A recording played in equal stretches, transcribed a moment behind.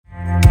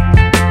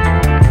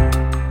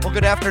Well,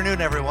 good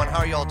afternoon, everyone. How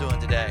are you all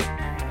doing today?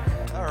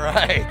 All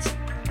right.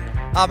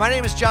 My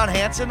name is John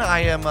Hansen. I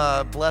am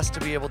blessed to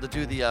be able to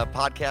do the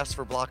podcast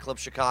for Block Club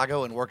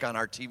Chicago and work on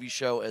our TV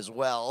show as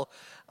well.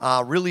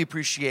 Really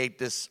appreciate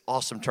this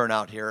awesome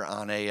turnout here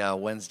on a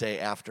Wednesday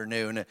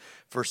afternoon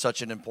for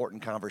such an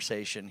important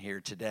conversation here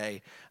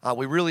today.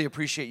 We really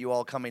appreciate you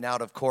all coming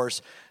out, of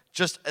course.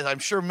 Just as I'm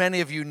sure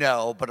many of you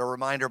know, but a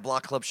reminder,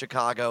 Block Club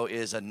Chicago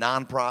is a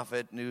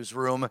nonprofit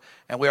newsroom,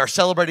 and we are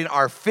celebrating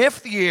our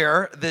 5th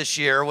year this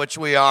year, which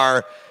we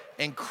are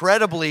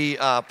incredibly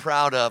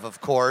proud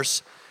of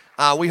course.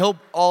 We hope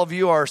all of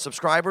you are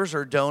subscribers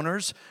or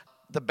donors.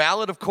 The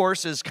ballot, of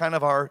course, is kind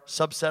of our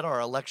subset, our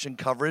election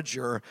coverage,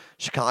 your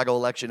Chicago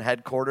election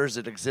headquarters.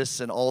 It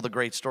exists in all the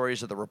great stories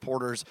that the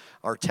reporters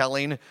are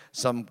telling.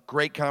 Some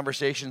great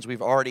conversations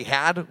we've already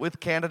had with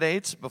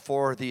candidates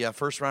before the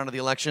first round of the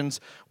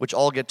elections, which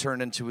all get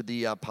turned into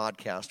the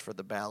podcast for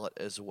the ballot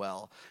as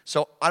well.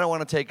 So I don't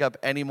want to take up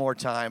any more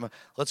time.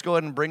 Let's go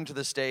ahead and bring to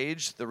the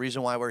stage the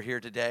reason why we're here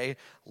today.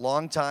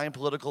 Longtime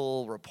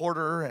political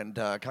reporter and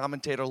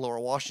commentator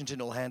Laura Washington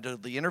will handle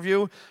the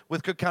interview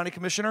with Cook County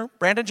Commissioner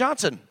Brandon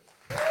Johnson.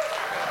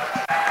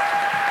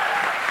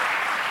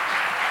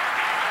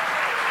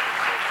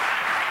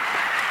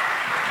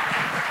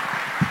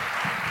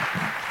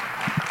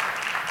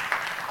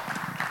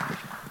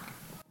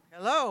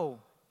 Hello.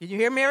 Can you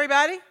hear me,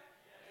 everybody?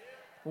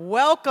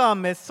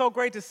 Welcome. It's so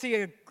great to see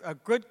a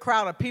good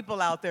crowd of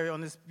people out there on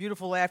this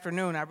beautiful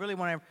afternoon. I really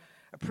want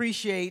to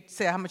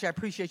say how much I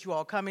appreciate you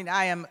all coming.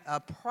 I am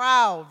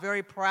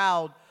very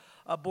proud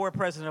board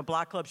president of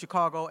Block Club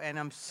Chicago, and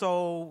I'm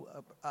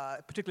so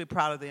particularly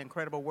proud of the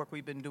incredible work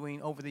we've been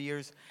doing over the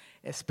years,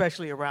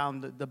 especially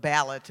around the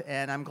ballot,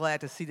 and I'm glad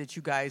to see that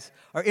you guys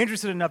are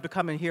interested enough to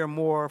come and hear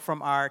more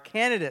from our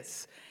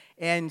candidates.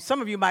 And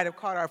some of you might have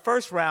caught our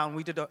first round.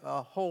 We did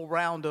a whole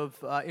round of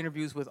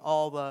interviews with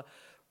all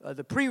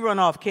the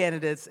pre-runoff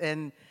candidates,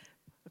 and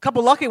a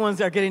couple lucky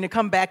ones are getting to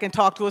come back and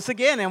talk to us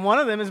again, and one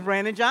of them is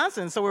Brandon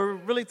Johnson. So we're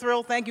really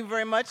thrilled. Thank you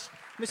very much,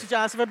 Mr.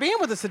 Johnson, for being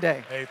with us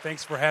today. Hey,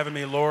 thanks for having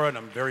me, Laura, and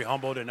I'm very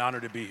humbled and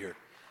honored to be here.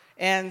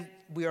 And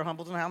we are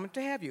humbled and honored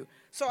to have you.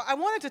 So I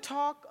wanted to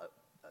talk,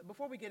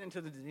 before we get into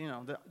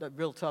the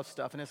real tough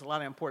stuff, and there's a lot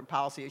of important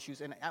policy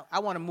issues, and I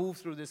want to move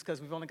through this because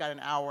we've only got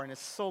an hour, and there's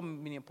so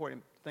many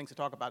important things to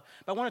talk about.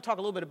 But I want to talk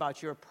a little bit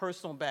about your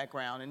personal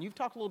background, and you've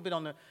talked a little bit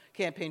on the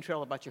campaign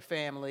trail about your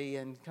family,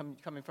 and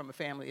coming from a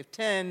family of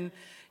 10.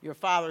 Your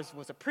father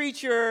was a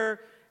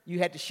preacher. You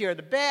had to share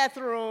the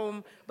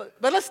bathroom, but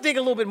let's dig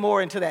a little bit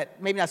more into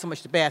that. Maybe not so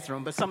much the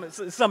bathroom, but some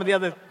of the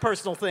other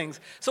personal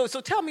things. So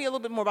tell me a little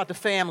bit more about the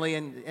family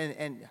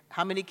and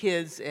how many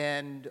kids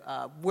and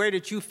where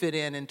did you fit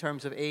in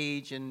terms of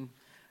age and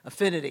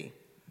affinity?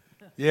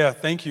 Yeah,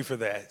 thank you for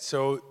that.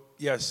 So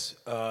yes,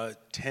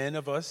 10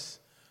 of us.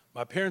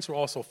 My parents were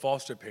also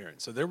foster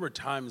parents, so there were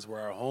times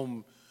where our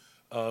home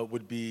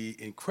would be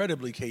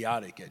incredibly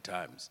chaotic at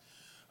times.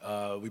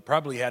 We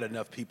probably had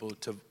enough people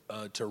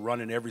to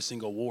run in every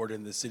single ward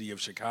in the city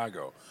of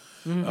Chicago.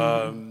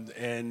 Mm-hmm.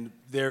 And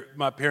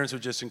my parents were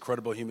just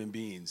incredible human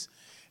beings.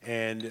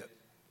 And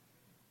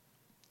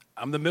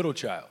I'm the middle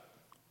child,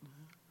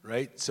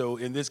 right? So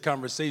in this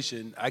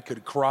conversation, I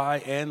could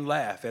cry and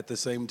laugh at the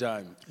same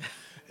time.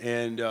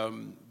 And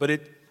but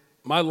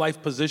my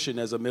life position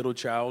as a middle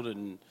child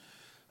and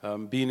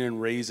being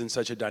raised in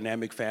such a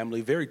dynamic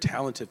family, very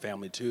talented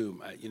family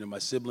too. My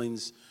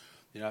siblings,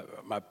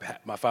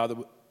 my father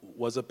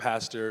was a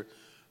pastor,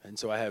 and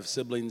so I have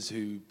siblings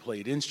who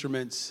played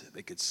instruments,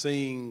 they could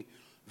sing,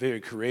 very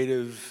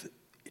creative.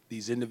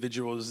 These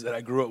individuals that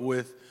I grew up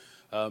with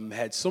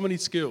had so many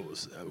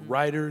skills,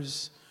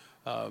 writers,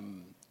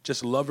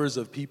 just lovers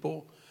of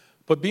people.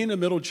 But being a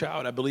middle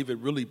child, I believe it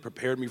really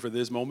prepared me for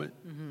this moment,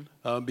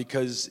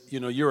 because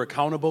you're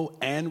accountable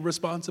and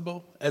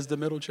responsible as the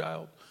middle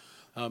child.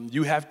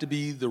 You have to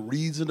be the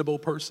reasonable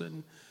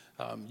person.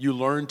 You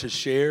learn to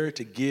share,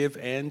 to give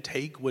and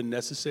take when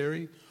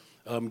necessary.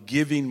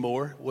 Giving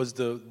more was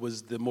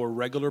the more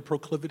regular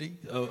proclivity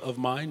of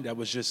mine. That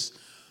was just,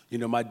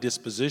 my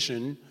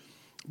disposition.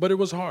 But it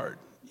was hard.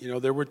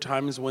 There were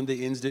times when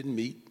the ends didn't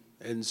meet.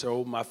 And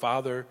so my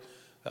father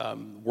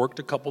worked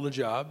a couple of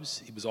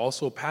jobs. He was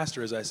also a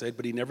pastor, as I said,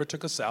 but he never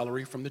took a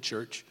salary from the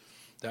church.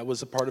 That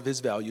was a part of his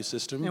value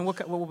system. And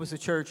what was the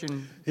church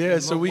and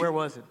where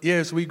was it?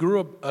 Yeah, so we grew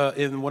up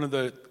in one of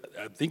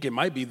I think it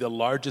might be the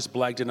largest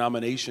black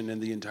denomination in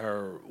the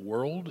entire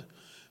world.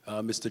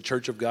 It's the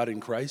Church of God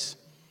in Christ.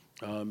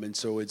 And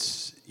so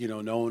it's,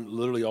 known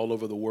literally all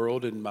over the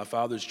world. And my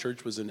father's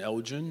church was in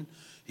Elgin.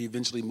 He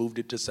eventually moved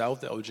it to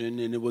South Elgin.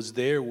 And it was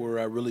there where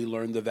I really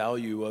learned the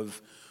value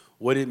of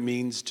what it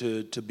means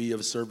to be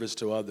of service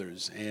to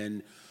others.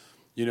 And,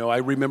 I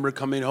remember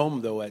coming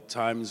home, though, at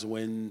times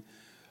when,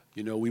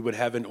 we would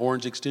have an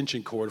orange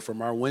extension cord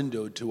from our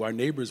window to our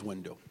neighbor's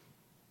window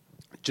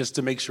just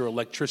to make sure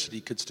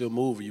electricity could still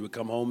move. You would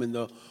come home and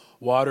the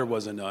water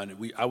wasn't on.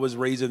 I was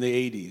raised in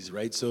the 80s,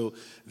 right? So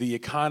the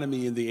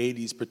economy in the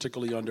 80s,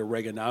 particularly under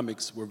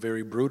Reaganomics, were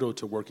very brutal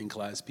to working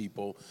class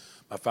people.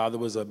 My father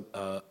was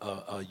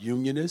a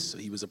unionist.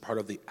 He was a part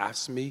of the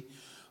AFSCME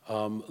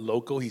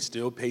local. He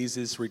still pays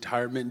his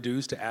retirement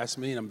dues to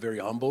AFSCME, and I'm very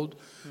humbled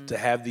to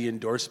have the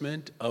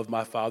endorsement of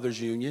my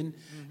father's union.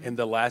 And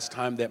the last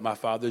time that my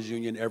father's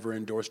union ever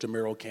endorsed a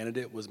mayoral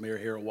candidate was Mayor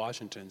Harold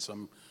Washington, so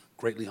I'm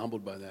greatly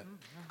humbled by that.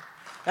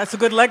 That's a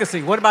good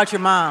legacy. What about your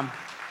mom?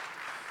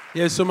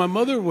 Yeah, so my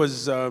mother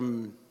was,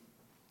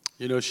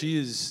 she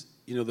is,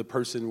 the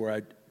person where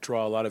I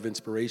draw a lot of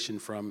inspiration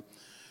from.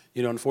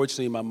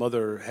 Unfortunately, my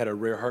mother had a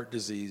rare heart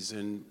disease,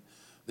 and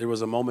there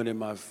was a moment in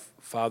my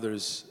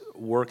father's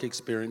work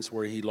experience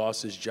where he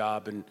lost his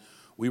job, and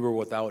we were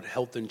without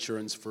health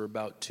insurance for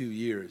about 2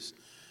 years.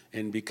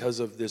 And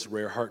because of this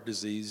rare heart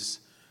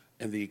disease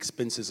and the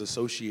expenses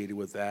associated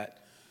with that,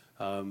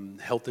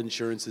 health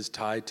insurance is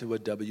tied to a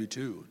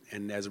W-2.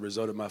 And as a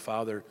result of my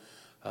father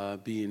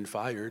being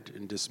fired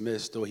and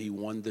dismissed, though he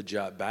won the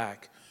job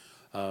back,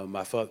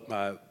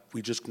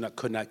 we just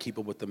could not keep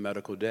up with the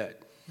medical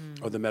debt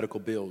or the medical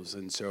bills.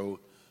 And so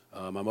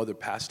my mother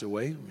passed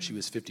away when she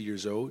was 50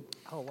 years old.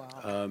 Oh,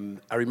 wow.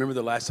 I remember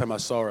the last time I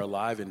saw her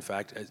alive, in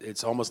fact,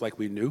 it's almost like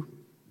we knew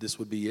this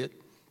would be it.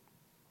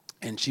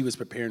 And she was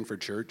preparing for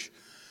church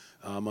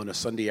on a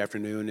Sunday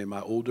afternoon, and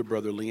my older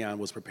brother, Leon,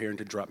 was preparing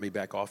to drop me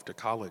back off to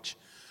college.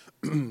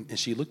 And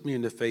she looked me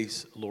in the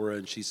face, Laura,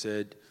 and she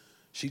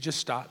just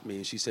stopped me,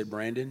 and she said,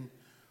 Brandon,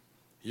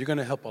 you're going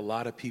to help a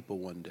lot of people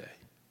one day,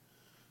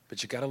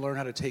 but you got to learn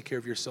how to take care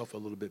of yourself a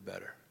little bit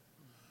better.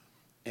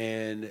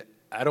 And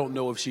I don't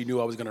know if she knew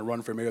I was going to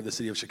run for mayor of the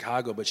city of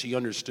Chicago, but she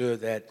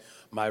understood that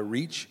my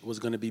reach was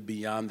going to be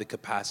beyond the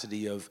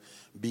capacity of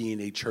being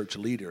a church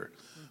leader,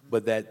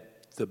 but that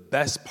the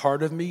best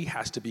part of me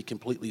has to be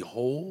completely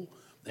whole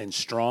and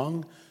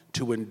strong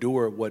to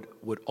endure what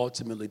would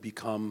ultimately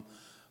become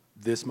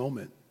this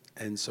moment.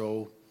 And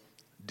so,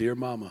 dear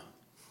mama.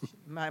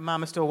 My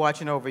mom is still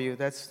watching over you.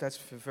 That's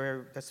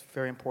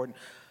very important.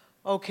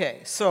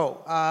 Okay,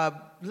 so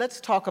let's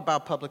talk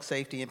about public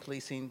safety and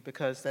policing,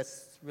 because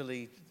that's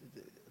really,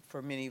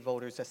 for many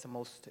voters, that's the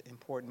most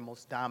important,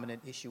 most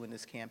dominant issue in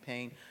this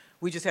campaign.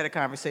 We just had a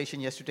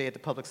conversation yesterday at the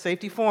Public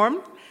Safety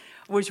Forum,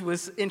 which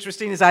was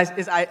interesting. As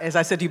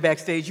I said to you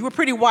backstage, you were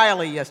pretty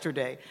wily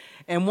yesterday.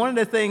 And one of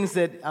the things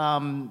that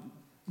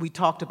we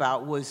talked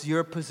about was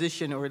your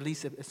position, or at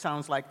least it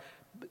sounds like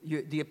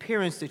the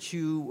appearance that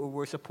you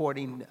were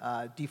supporting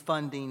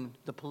defunding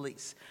the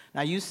police.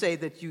 Now, you say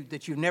that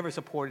you've never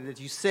supported it.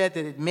 You said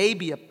that it may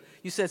be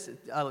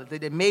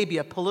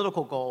a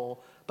political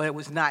goal, but it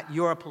was not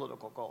your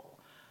political goal.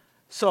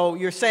 So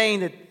you're saying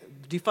that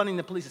defunding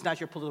the police is not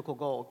your political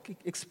goal.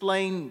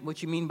 Explain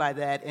what you mean by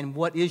that, and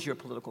what is your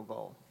political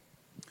goal?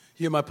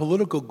 Yeah, my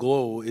political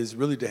goal is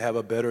really to have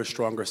a better,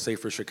 stronger,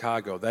 safer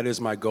Chicago. That is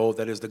my goal.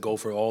 That is the goal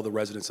for all the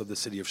residents of the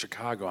city of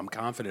Chicago. I'm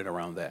confident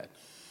around that.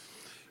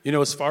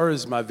 As far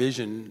as my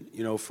vision,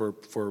 for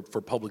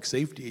public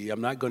safety,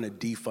 I'm not going to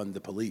defund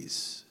the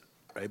police,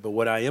 right? But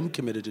what I am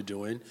committed to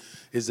doing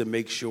is to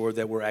make sure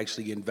that we're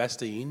actually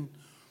investing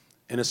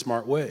in a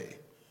smart way.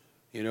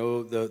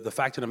 The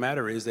fact of the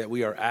matter is that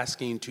we are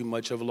asking too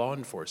much of law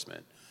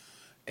enforcement.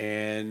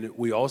 And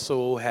we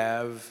also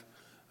have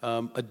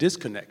a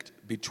disconnect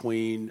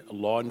between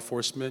law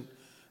enforcement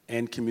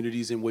and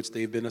communities in which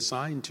they've been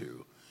assigned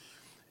to.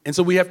 And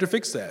so we have to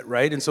fix that,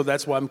 right? And so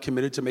that's why I'm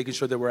committed to making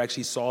sure that we're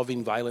actually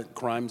solving violent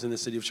crimes in the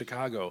city of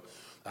Chicago.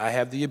 I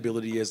have the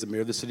ability as the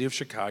mayor of the city of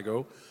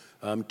Chicago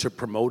to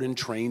promote and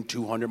train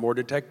 200 more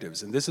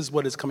detectives. And this is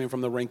what is coming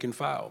from the rank and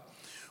file.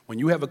 When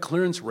you have a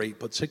clearance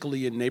rate,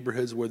 particularly in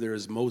neighborhoods where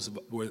it's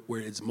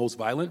most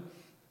violent,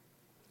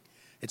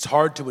 it's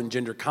hard to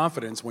engender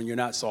confidence when you're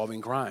not solving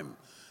crime.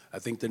 I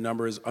think the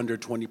number is under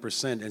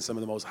 20% in some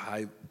of the most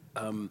high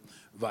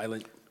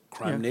violent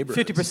crime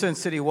neighborhoods. 50%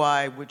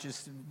 citywide, which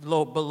is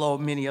below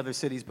many other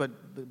cities, but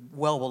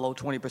well below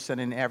 20%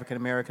 in African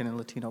American and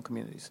Latino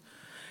communities.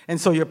 And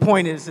so your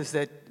point is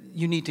that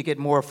you need to get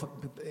more,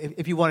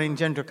 if you want to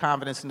engender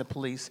confidence in the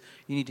police,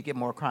 you need to get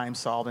more crime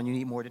solved, and you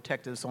need more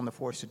detectives on the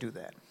force to do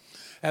that.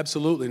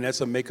 Absolutely, and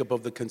that's a makeup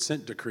of the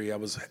consent decree. I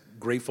was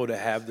grateful to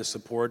have the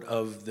support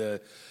of the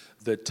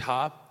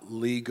top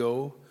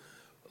legal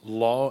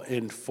law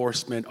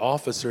enforcement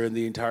officer in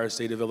the entire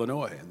state of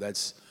Illinois.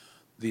 That's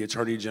the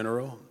Attorney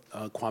General,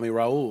 Kwame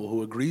Raoul,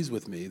 who agrees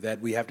with me that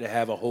we have to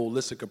have a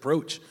holistic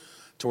approach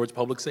towards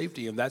public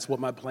safety, and that's what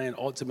my plan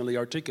ultimately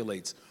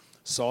articulates.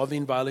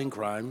 Solving violent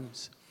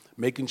crimes,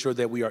 making sure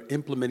that we are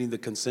implementing the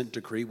consent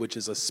decree, which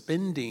is a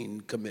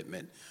spending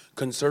commitment,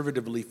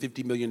 conservatively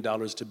 $50 million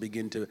to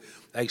begin to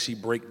actually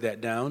break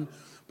that down,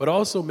 but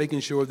also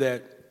making sure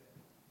that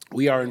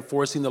we are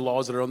enforcing the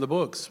laws that are on the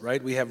books,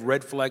 right? We have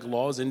red flag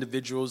laws,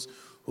 individuals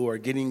who are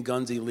getting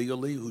guns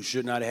illegally, who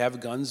should not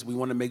have guns. We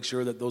want to make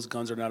sure that those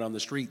guns are not on the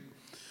street.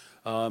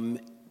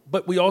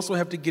 But we also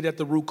have to get at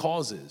the root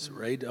causes,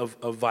 right,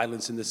 of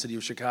violence in the city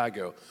of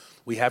Chicago.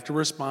 We have to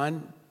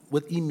respond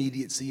with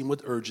immediacy and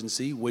with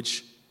urgency,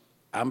 which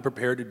I'm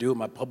prepared to do it.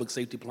 My public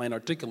safety plan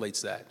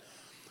articulates that.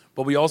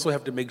 But we also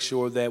have to make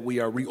sure that we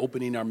are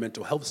reopening our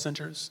mental health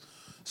centers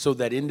so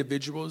that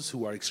individuals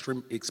who are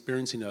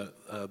experiencing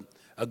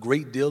a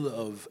great deal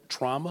of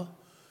trauma,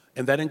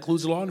 and that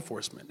includes law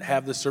enforcement,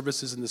 have the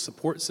services and the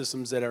support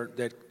systems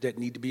that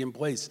need to be in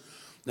place.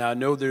 Now, I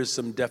know there's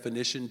some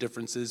definition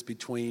differences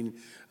between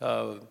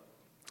the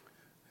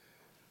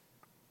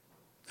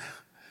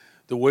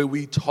way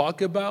we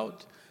talk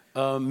about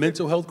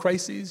mental health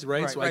crises,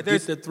 right? So I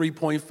get the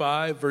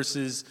 3.5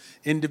 versus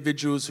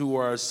individuals who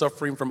are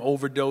suffering from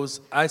overdose.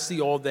 I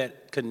see all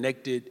that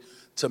connected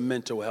to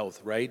mental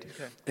health, right?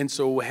 Okay. And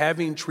so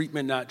having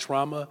treatment, not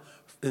trauma,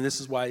 and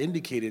this is why I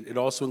indicated, it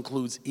also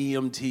includes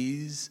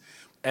EMTs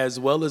as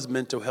well as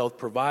mental health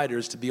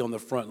providers to be on the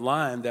front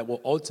line that will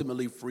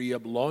ultimately free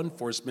up law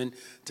enforcement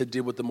to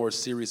deal with the more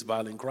serious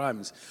violent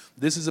crimes.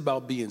 This is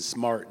about being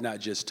smart, not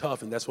just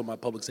tough, and that's what my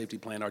public safety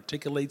plan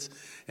articulates,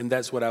 and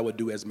that's what I would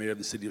do as mayor of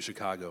the city of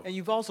Chicago. And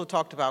you've also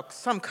talked about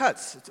some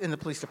cuts in the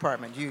police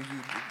department. You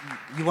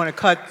want to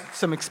cut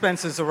some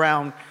expenses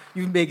around.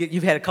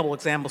 You've had a couple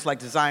examples like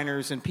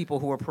designers and people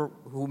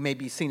who may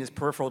be seen as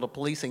peripheral to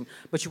policing,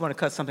 but you want to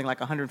cut something like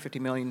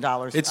 $150 million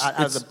out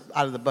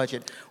of the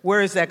budget. Where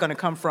is that going to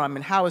come from,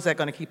 and how is that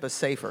going to keep us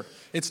safer?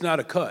 It's not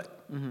a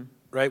cut,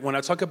 right? When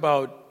I talk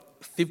about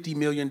 $50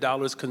 million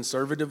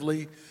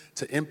conservatively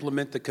to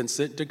implement the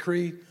consent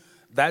decree,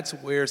 that's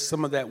where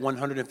some of that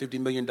 $150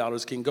 million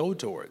can go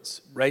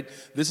towards, right?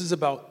 This is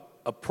about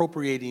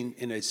appropriating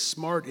in a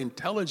smart,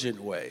 intelligent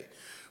way,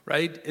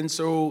 right? And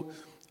so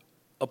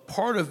a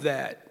part of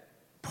that,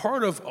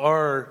 part of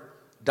our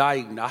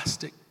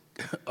diagnostic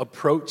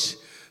approach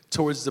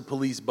towards the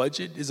police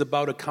budget is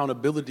about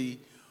accountability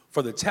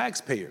for the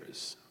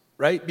taxpayers,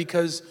 right?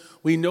 Because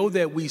we know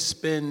that we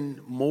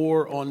spend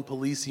more on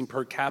policing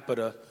per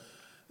capita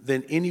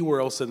than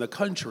anywhere else in the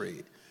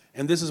country.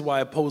 And this is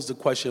why I posed the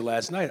question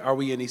last night, are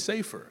we any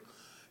safer?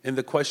 And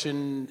the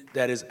question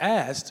that is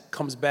asked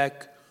comes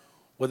back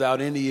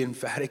without any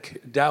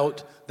emphatic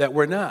doubt that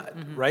we're not,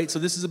 right? So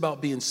this is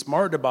about being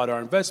smart about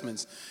our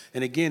investments.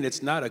 And again,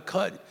 it's not a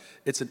cut,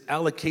 it's an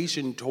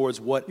allocation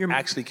towards what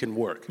actually can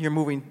work. You're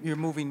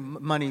moving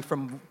money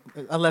from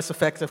a less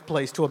effective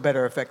place to a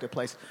better effective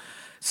place.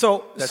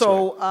 So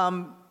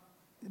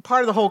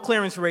part of the whole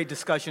clearance rate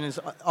discussion is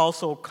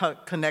also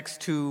connects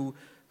to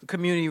the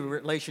community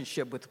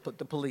relationship with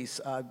the police.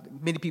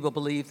 Many people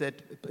believe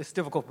that it's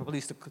difficult for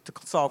police to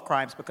solve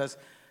crimes because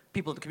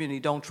people in the community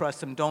don't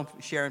trust them, don't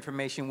share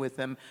information with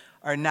them,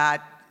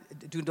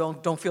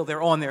 don't feel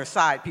they're on their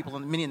side.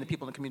 Many of the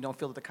people in the community don't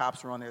feel that the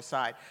cops are on their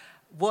side.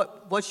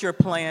 What's your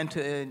plan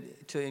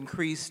to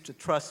increase the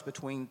trust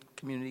between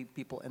community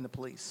people and the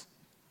police?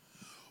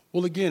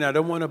 Well, again, I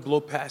don't want to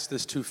blow past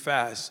this too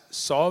fast.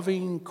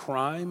 Solving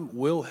crime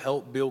will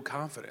help build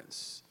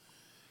confidence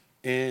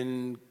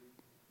in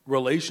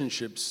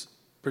relationships,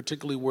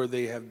 particularly where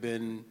they have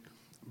been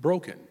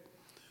broken.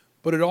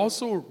 But it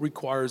also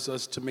requires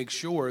us to make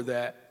sure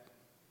that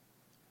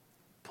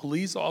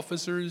police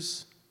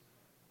officers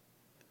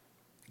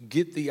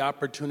get the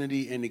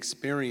opportunity and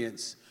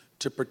experience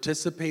to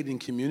participate in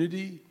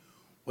community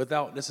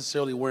without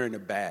necessarily wearing a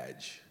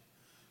badge.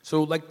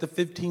 So like the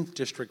 15th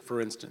District, for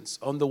instance,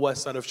 on the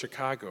west side of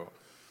Chicago,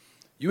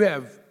 you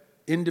have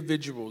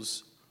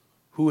individuals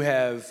who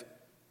have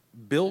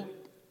built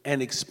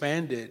and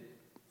expanded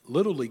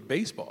Little League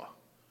baseball.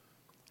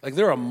 Like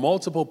there are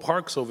multiple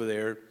parks over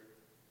there,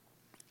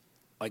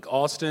 like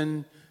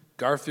Austin,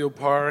 Garfield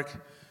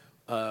Park,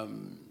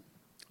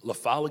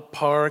 LaFolic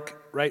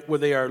Park, right, where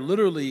they are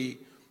literally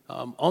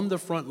on the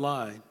front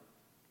line,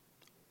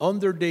 on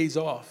their days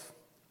off,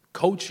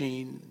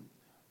 coaching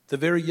the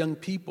very young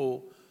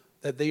people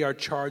that they are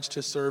charged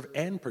to serve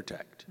and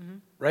protect,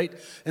 right?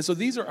 And so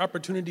these are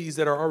opportunities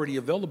that are already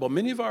available.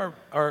 Many of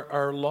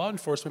our law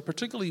enforcement,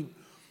 particularly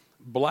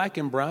black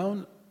and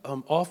brown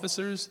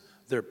officers,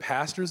 they're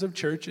pastors of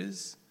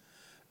churches,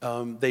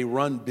 they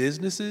run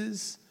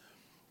businesses,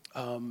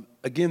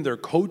 again, they're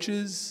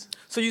coaches.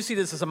 So you see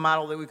this as a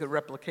model that we could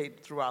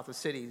replicate throughout the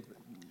city,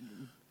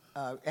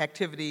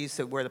 activities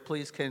where the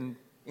police can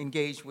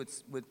engage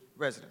with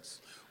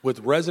residents? With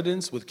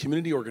residents, with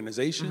community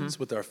organizations,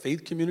 with our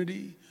faith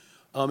community,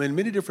 in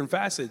many different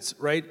facets,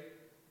 right?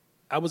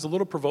 I was a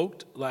little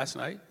provoked last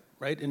night,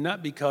 right? And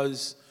not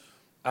because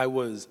I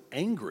was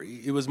angry.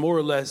 It was more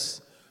or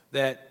less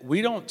that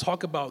we don't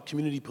talk about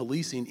community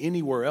policing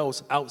anywhere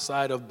else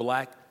outside of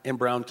black and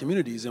brown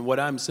communities. And what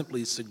I'm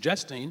simply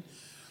suggesting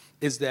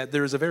is that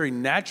there's a very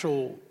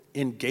natural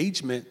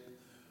engagement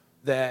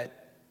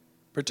that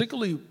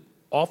particularly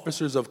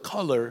officers of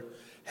color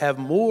have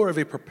more of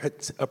a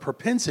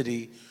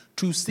propensity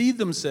to see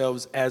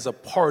themselves as a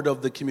part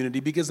of the community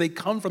because they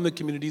come from the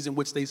communities in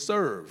which they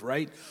serve,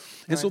 right?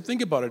 And so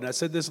think about it, and I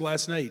said this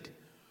last night.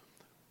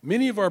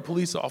 Many of our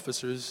police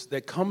officers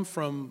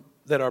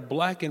that are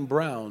black and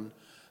brown,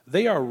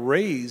 they are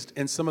raised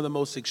in some of the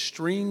most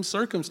extreme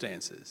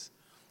circumstances,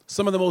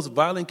 some of the most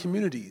violent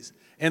communities,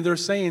 and they're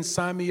saying,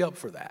 sign me up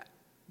for that.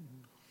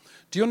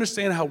 Do you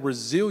understand how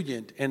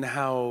resilient and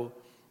how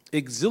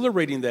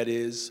exhilarating that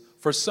is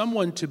for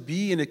someone to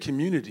be in a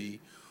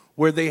community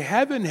where they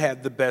haven't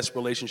had the best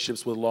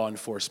relationships with law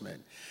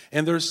enforcement.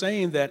 And they're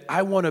saying that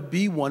I want to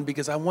be one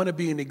because I want to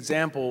be an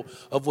example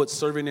of what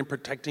serving and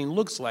protecting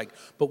looks like.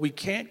 But we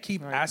can't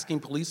keep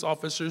asking police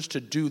officers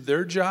to do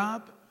their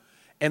job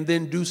and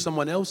then do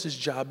someone else's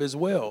job as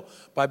well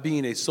by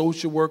being a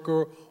social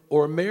worker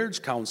or a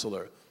marriage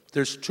counselor.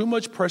 There's too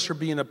much pressure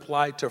being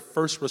applied to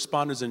first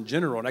responders in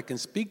general, and I can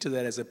speak to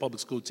that as a public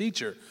school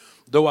teacher.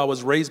 Though I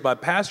was raised by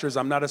pastors,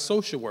 I'm not a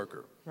social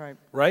worker.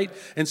 Right?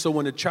 And so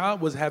when a child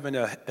was having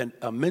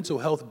a mental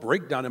health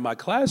breakdown in my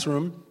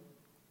classroom,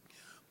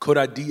 could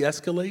I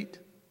de-escalate?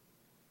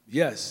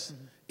 Yes.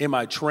 Mm-hmm. Am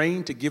I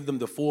trained to give them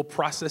the full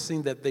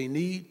processing that they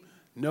need?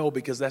 No,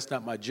 because that's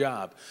not my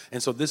job.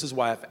 And so this is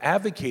why I've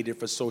advocated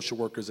for social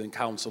workers and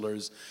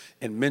counselors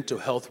and mental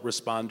health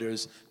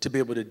responders to be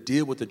able to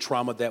deal with the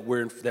trauma that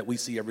we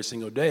see every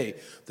single day.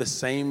 The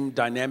same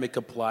dynamic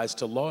applies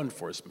to law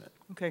enforcement.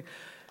 Okay.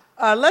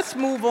 Let's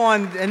move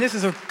on, and this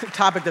is a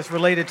topic that's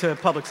related to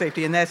public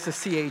safety, and that's the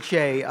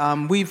CHA.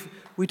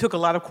 We took a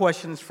lot of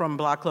questions from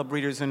Block Club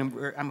readers, and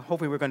I'm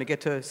hoping we're going to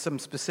get to some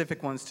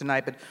specific ones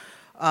tonight. But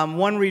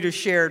one reader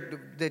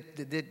shared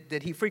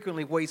that he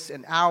frequently wastes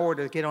an hour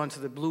to get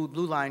onto the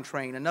Blue Line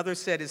train. Another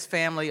said his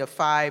family of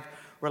 5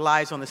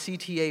 relies on the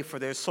CTA for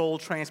their sole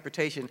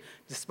transportation,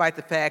 despite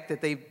the fact that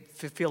they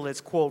feel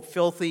it's, quote,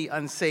 filthy,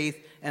 unsafe,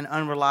 and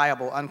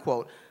unreliable,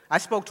 unquote. I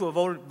spoke to a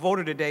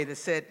voter today that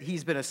said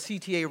he's been a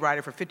CTA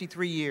rider for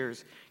 53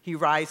 years. He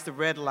rides the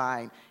red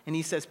line, and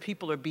he says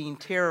people are being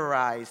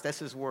terrorized, that's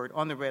his word,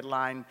 on the red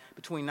line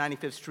between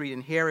 95th Street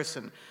and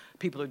Harrison.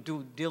 People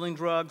are doing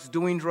drugs,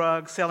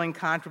 selling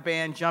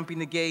contraband, jumping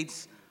the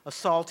gates,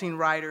 assaulting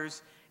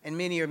riders, and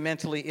many are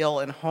mentally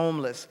ill and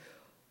homeless.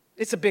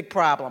 It's a big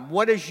problem.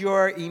 What is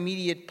your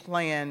immediate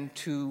plan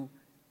to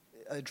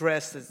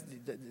address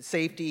the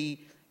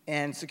safety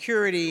and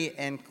security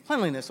and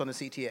cleanliness on the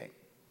CTA?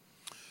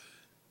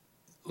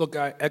 Look,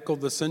 I echo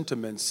the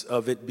sentiments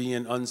of it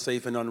being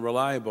unsafe and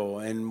unreliable.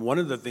 And one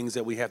of the things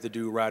that we have to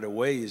do right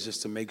away is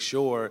just to make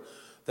sure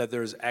that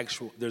there's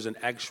an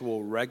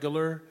actual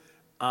regular,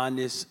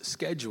 honest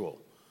schedule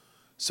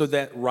so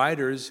that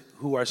riders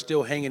who are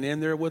still hanging in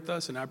there with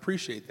us, and I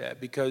appreciate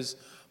that because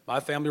my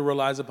family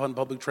relies upon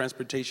public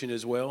transportation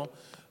as well.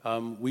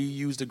 We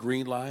use the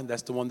Green Line.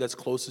 That's the one that's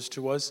closest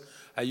to us.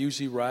 I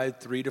usually ride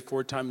 3 to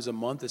 4 times a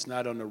month. It's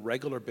not on a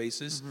regular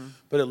basis,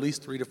 but at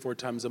least 3 to 4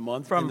 times a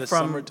month in the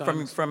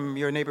summertime. From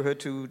your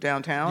neighborhood to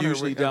downtown?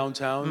 Usually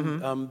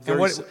downtown. And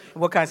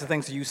what kinds of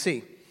things do you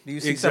see? Do you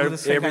see some of the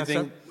same kind of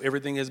stuff?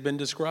 Everything has been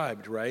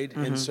described, right?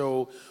 And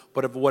so,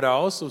 but what I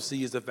also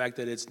see is the fact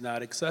that it's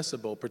not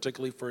accessible,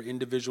 particularly for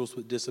individuals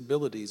with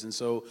disabilities. And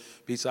so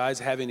besides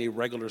having a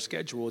regular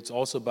schedule, it's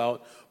also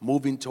about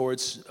moving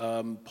towards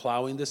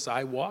plowing the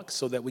sidewalks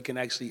so that we can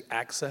actually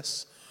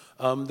access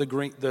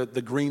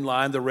the green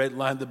line, the red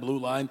line, the blue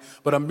line.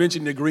 But I'm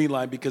mentioning the green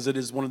line because it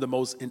is one of the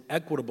most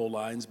inequitable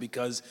lines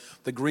because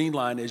the green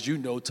line, as you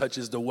know,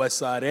 touches the west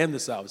side and the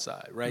south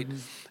side, right?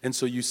 And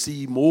so you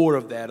see more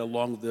of that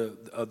along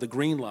the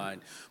green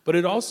line. But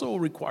it also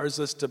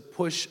requires us to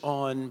push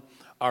on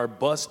our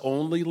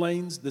bus-only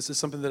lanes. This is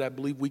something that I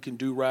believe we can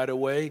do right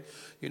away.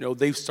 You know,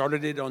 they've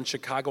started it on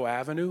Chicago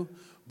Avenue,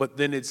 but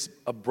then it's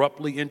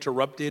abruptly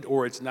interrupted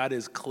or it's not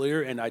as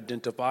clear and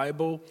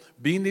identifiable.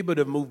 Being able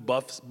to move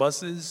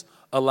buses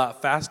a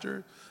lot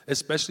faster,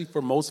 especially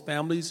for most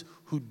families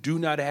who do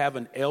not have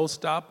an L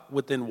stop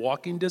within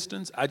walking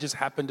distance. I just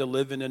happen to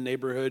live in a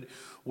neighborhood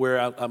where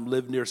I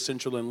live near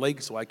Central and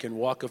Lake, so I can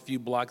walk a few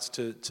blocks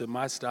to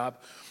my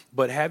stop.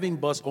 But having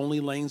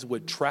bus-only lanes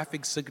with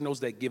traffic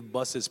signals that give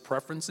buses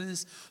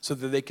preferences so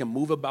that they can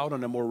move about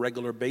on a more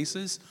regular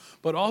basis.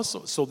 But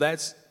also, so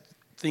that's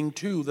thing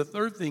two. The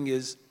third thing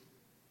is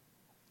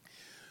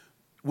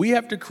we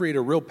have to create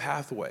a real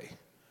pathway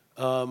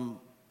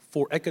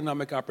for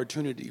economic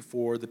opportunity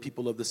for the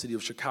people of the city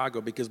of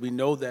Chicago because we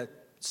know that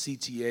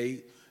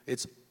CTA,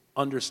 it's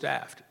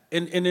understaffed.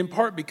 And in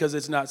part because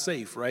it's not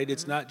safe, right?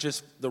 It's not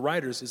just the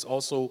riders, it's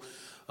also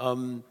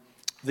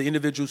the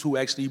individuals who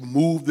actually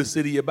move the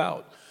city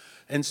about.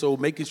 And so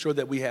making sure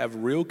that we have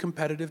real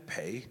competitive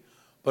pay,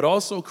 but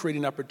also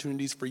creating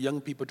opportunities for young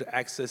people to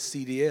access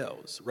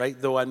CDLs, right?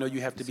 Though I know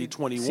you have to be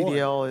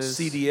 21.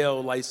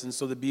 CDL license,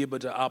 so to be able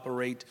to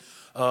operate,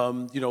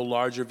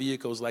 larger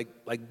vehicles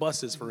like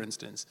buses, for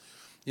instance.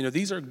 You know,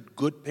 these are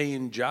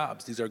good-paying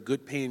jobs. These are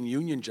good-paying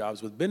union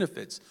jobs with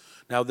benefits.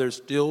 Now, there's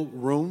still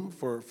room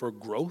for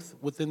growth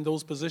within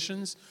those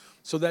positions.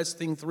 So that's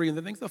thing three. And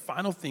I think the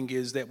final thing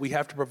is that we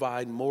have to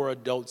provide more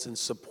adults and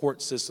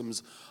support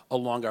systems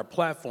along our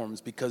platforms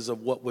because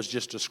of what was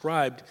just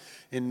described.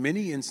 In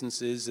many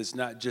instances, it's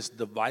not just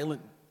the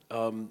violent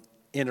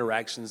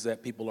interactions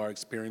that people are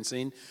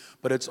experiencing,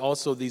 but it's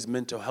also these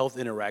mental health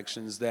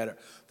interactions that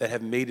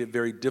have made it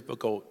very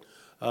difficult.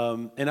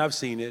 And I've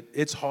seen it.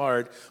 It's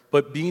hard,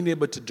 but being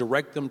able to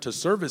direct them to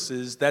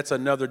services, that's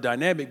another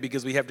dynamic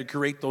because we have to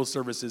create those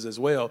services as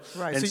well.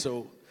 Right. And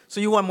so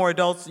you want more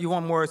adults, you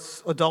want more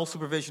adult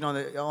supervision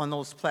on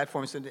those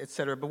platforms, et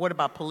cetera. But what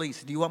about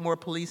police? Do you want more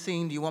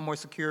policing? Do you want more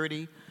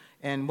security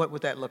And what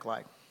would that look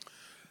like?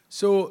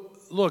 So,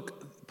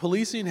 look,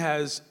 policing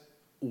has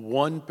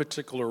one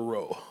particular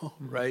role,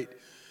 right?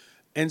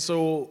 And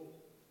so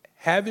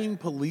having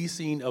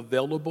policing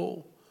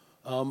available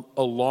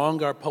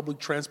along our public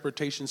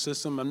transportation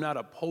system, I'm not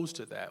opposed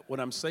to that. What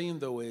I'm saying,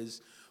 though,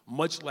 is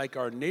much like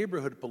our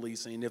neighborhood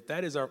policing, if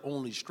that is our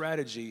only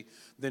strategy,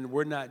 then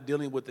we're not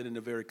dealing with it in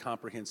a very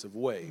comprehensive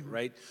way,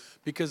 right?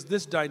 Because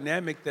this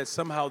dynamic that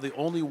somehow the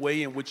only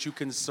way in which you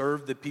can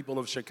serve the people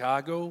of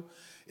Chicago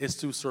is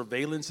through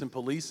surveillance and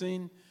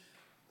policing,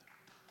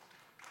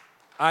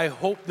 I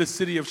hope the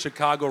city of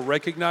Chicago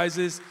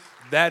recognizes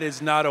that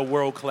is not a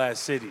world-class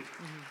city.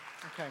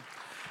 Okay.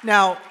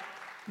 Now,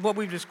 what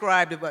we've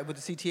described with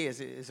the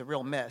CTA is a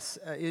real mess.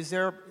 Is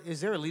there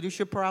a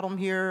leadership problem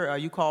here?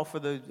 You call for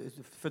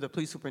the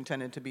police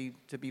superintendent to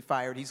be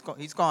fired. He's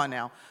gone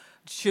now.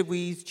 Should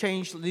we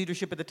change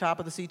leadership at the top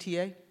of the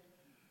CTA?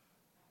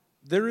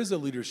 There is a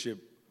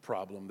leadership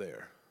problem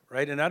there,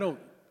 right? And I don't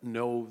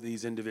know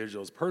these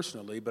individuals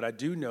personally, but I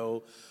do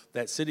know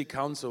that City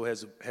Council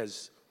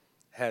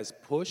has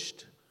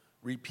pushed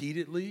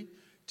repeatedly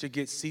to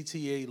get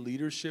CTA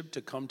leadership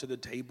to come to the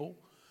table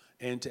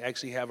and to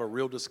actually have a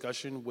real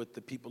discussion with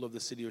the people of the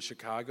city of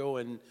Chicago,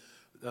 and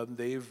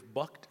they've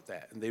bucked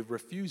that, and they've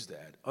refused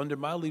that. Under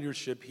my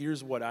leadership,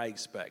 here's what I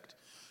expect: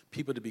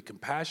 people to be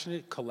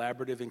compassionate,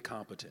 collaborative, and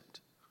competent.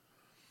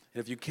 And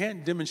if you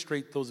can't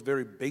demonstrate those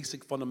very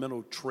basic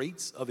fundamental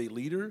traits of a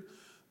leader,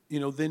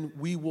 then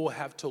we will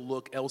have to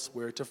look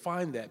elsewhere to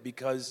find that,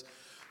 because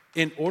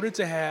in order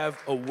to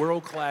have a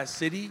world-class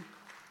city,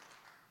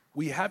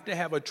 we have to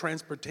have a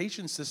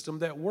transportation system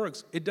that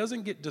works. It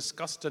doesn't get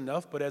discussed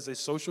enough, but as a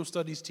social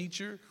studies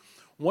teacher,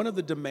 one of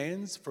the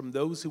demands from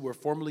those who were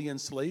formerly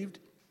enslaved,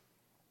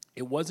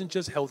 it wasn't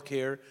just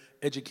healthcare,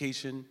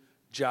 education,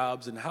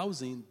 jobs, and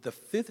housing. The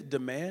fifth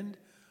demand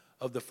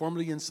of the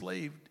formerly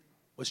enslaved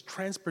was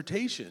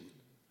transportation.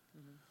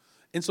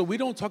 And so we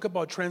don't talk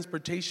about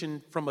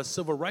transportation from a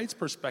civil rights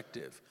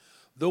perspective,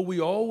 though we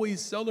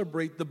always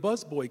celebrate the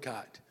bus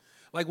boycott.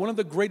 Like, one of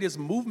the greatest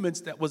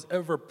movements that was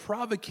ever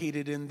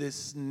provocated in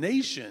this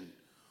nation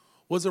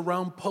was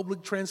around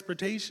public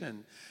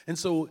transportation. And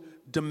so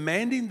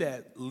demanding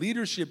that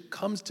leadership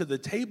comes to the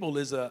table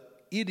is a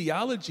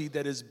ideology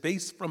that is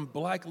based from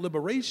Black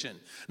liberation.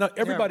 Now,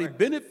 everybody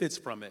benefits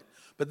from it,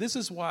 but this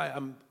is why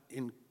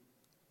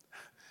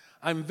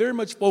I'm very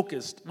much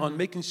focused on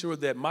making sure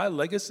that my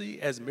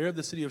legacy as mayor of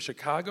the city of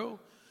Chicago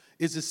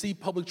is to see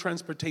public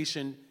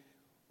transportation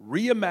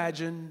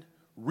reimagined,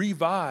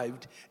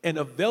 revived, and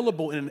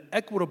available in an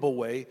equitable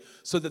way,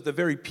 so that the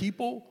very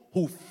people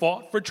who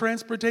fought for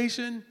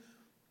transportation,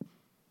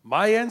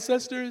 my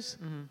ancestors,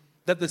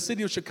 that the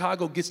city of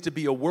Chicago gets to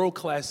be a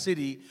world-class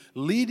city,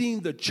 leading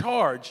the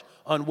charge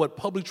on what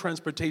public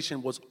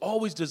transportation was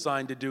always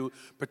designed to do,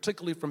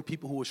 particularly from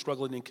people who were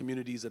struggling in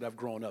communities that I've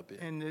grown up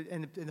in.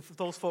 And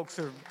those folks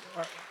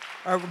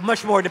are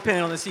much more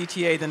dependent on the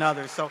CTA than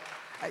others. So,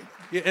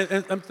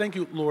 and thank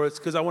you, Laura,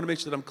 because I want to make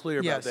sure that I'm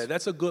clear about that.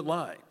 That's a good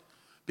line.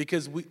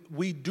 Because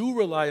we do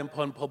rely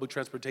upon public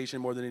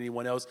transportation more than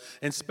anyone else,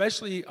 and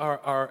especially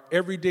our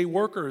everyday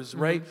workers,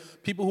 right?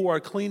 People who are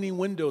cleaning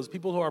windows,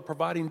 people who are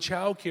providing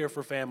childcare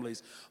for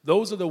families.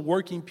 Those are the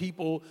working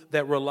people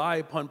that rely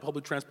upon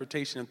public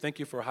transportation, and thank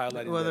you for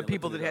highlighting that. Well, the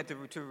people that had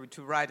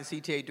to ride the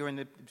CTA during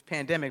the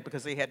pandemic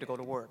because they had to go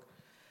to work.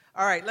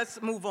 All right, let's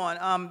move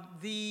on.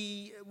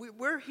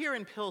 We're here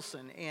in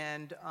Pilsen,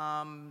 and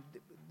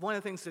one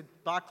of the things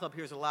that Block Club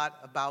hears a lot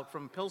about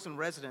from Pilsen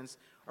residents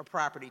are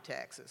property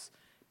taxes.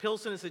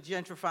 Pilsen is a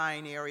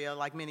gentrifying area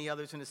like many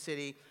others in the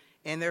city,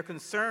 and their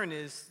concern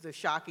is the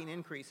shocking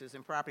increases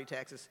in property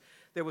taxes.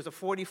 There was a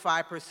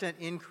 45%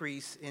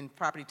 increase in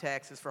property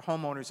taxes for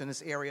homeowners in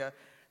this area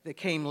that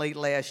came late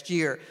last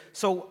year.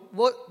 So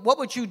what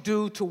would you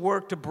do to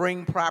work to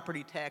bring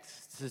property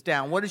taxes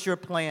down? What is your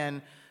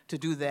plan to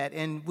do that?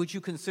 And would you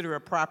consider a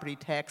property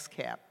tax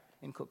cap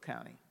in Cook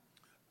County?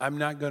 I'm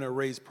not going to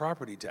raise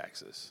property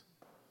taxes.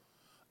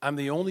 I'm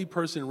the only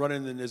person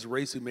running in this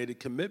race who made a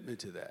commitment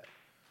to that.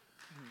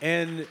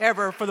 And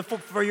ever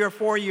for your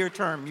 4-year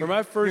term? For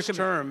my first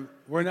term,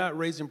 we're not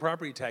raising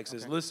property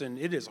taxes. Okay. Listen,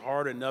 it is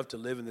hard enough to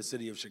live in the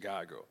city of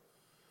Chicago.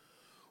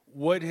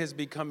 What has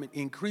become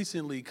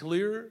increasingly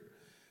clear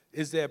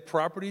is that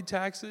property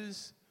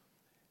taxes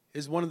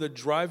is one of the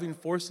driving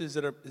forces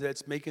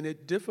that's making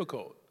it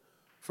difficult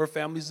for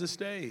families to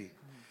stay.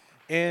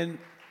 And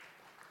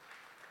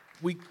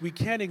we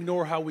can't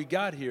ignore how we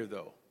got here,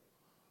 though,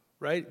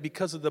 right?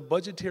 Because of the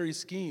budgetary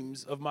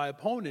schemes of my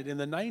opponent in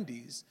the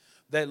 90s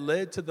that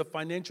led to the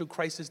financial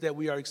crisis that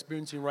we are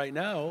experiencing right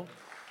now,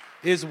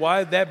 is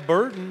why that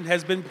burden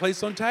has been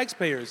placed on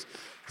taxpayers.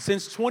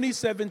 Since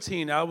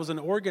 2017, I was an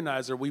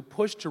organizer. We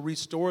pushed to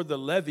restore the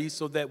levy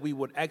so that we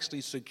would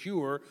actually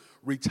secure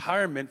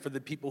retirement for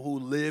the people who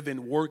live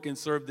and work and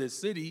serve this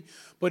city,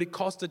 but it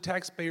cost the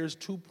taxpayers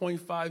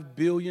 $2.5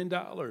 billion,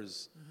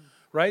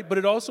 right? But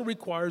it also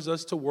requires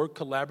us to work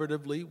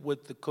collaboratively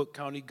with the Cook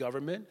County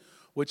government,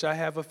 which I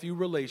have a few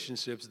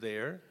relationships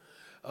there,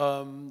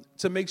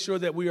 to make sure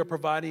that we are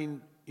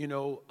providing,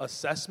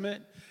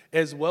 assessment,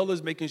 as well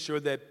as making sure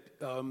that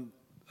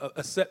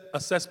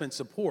assessment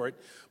support,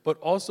 but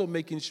also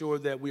making sure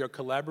that we are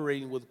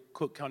collaborating with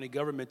Cook County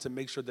government to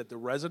make sure that the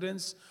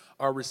residents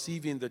are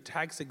receiving the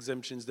tax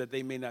exemptions that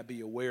they may not be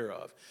aware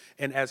of.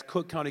 And as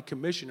Cook County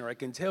Commissioner, I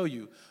can tell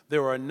you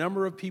there are a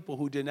number of people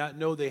who did not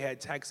know they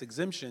had tax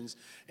exemptions,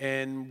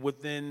 and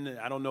within,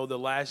 I don't know, the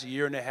last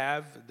year and a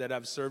half that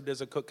I've served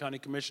as a Cook County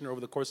Commissioner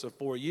over the course of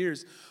 4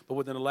 years, but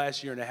within the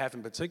last year and a half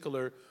in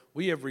particular,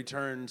 we have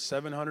returned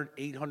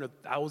 $700,000,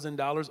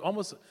 $800,000,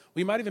 almost,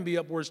 we might even be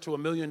upwards to $1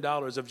 million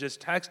of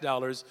just tax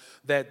dollars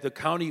that the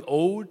county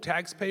owed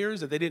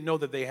taxpayers that they didn't know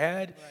that they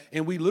had. Right.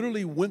 And we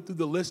literally went through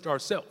the list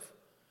ourselves.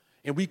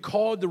 And we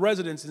called the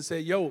residents and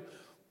said, yo,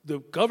 the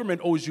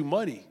government owes you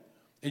money,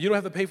 and you don't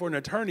have to pay for an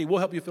attorney. We'll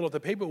help you fill out the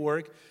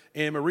paperwork,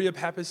 and Maria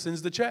Pappas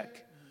sends the check.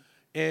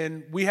 Mm-hmm.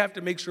 And we have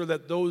to make sure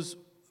that those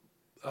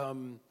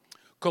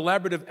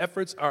collaborative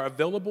efforts are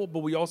available, but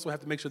we also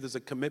have to make sure there's a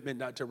commitment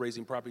not to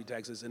raising property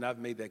taxes, and I've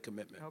made that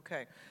commitment.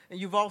 Okay. And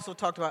you've also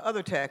talked about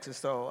other taxes,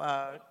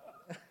 though.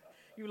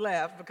 You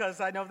laugh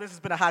because I know this has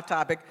been a hot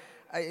topic.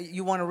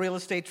 You want a real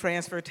estate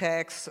transfer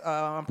tax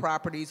on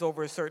properties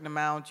over a certain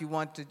amount. You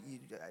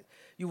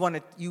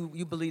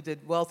believe that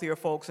wealthier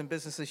folks and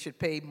businesses should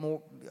pay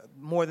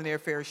more than their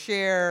fair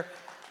share.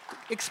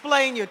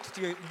 Explain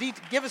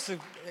give us,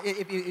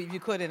 if you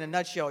could, in a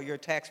nutshell, your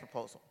tax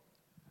proposal.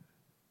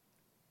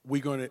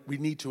 We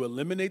need to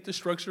eliminate the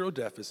structural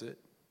deficit,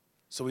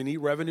 so we need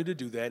revenue to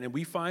do that, and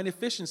we find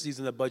efficiencies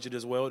in the budget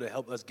as well to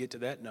help us get to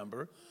that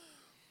number.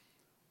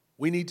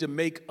 We need to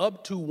make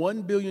up to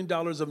 $1 billion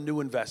of new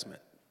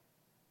investment.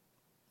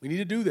 We need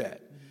to do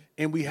that,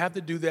 and we have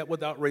to do that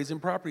without raising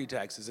property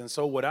taxes, and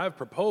so what I've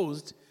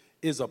proposed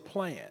is a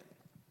plan.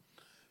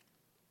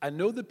 I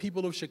know the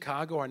people of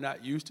Chicago are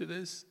not used to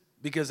this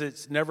because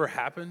it's never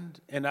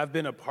happened, and I've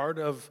been a part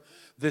of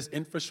this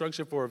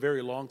infrastructure for a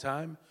very long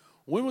time.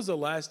 When was the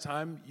last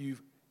time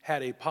you've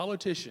had a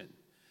politician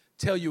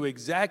tell you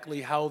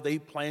exactly how they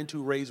plan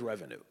to raise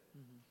revenue?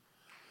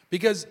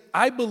 Because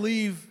I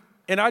believe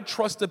and I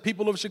trust the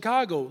people of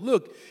Chicago.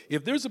 Look,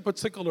 if there's a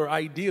particular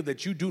idea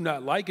that you do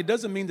not like, it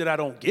doesn't mean that I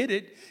don't get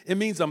it. It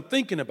means I'm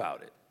thinking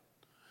about it.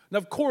 Now,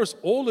 of course,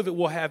 all of it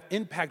will have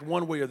impact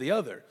one way or the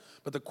other.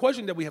 But the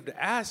question that we have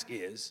to ask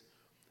is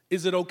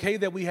it okay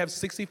that we have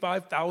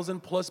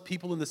 65,000 plus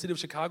people in the city of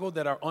Chicago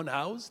that are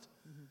unhoused?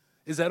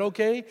 Is that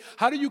okay?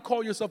 How do you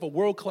call yourself a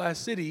world-class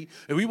city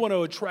if we want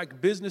to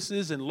attract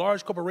businesses and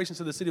large corporations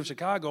to the city of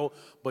Chicago,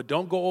 but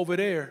don't go over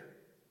there?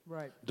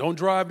 Right. Don't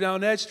drive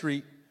down that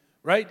street,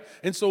 right?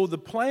 And so the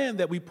plan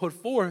that we put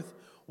forth,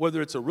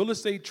 whether it's a real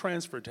estate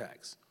transfer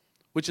tax,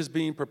 which is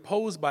being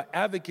proposed by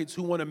advocates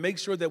who want to make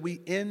sure that we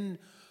end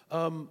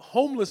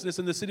homelessness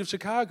in the city of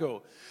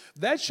Chicago.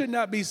 That should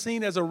not be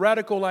seen as a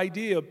radical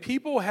idea.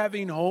 People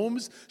having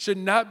homes should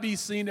not be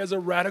seen as a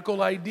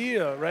radical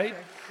idea, right?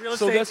 Okay.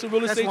 So that's a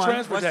real estate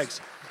transfer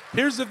tax.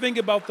 Here's the thing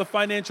about the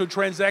financial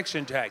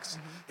transaction tax.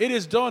 It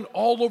is done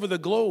all over the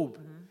globe.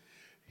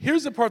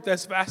 Here's the part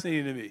that's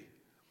fascinating to me.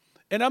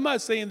 And I'm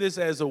not saying this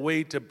as a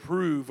way to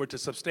prove or to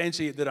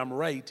substantiate that I'm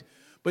right,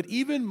 but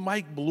even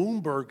Mike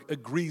Bloomberg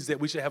agrees that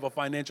we should have a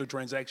financial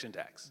transaction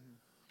tax.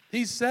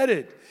 He said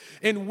it.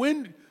 And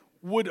when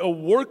would a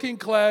working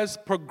class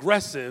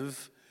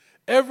progressive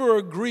ever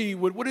agree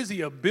with, what is he,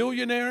 a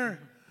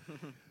billionaire?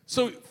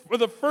 So for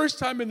the first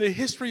time in the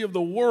history of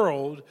the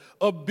world,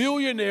 a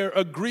billionaire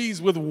agrees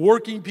with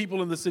working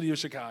people in the city of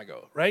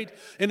Chicago, right?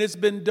 And it's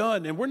been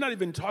done. And we're not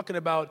even talking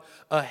about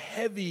a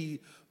heavy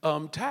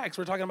tax.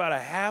 We're talking about a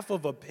half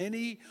of a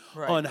penny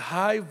on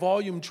high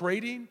volume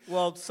trading.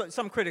 Well,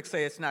 some critics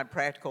say it's not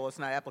practical, it's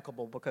not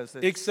applicable because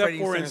the except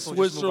for in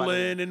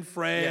Switzerland and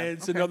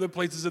France and other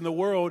places in the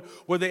world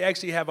where they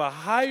actually have a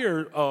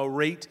higher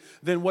rate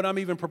than what I'm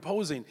even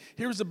proposing.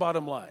 Here's the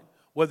bottom line.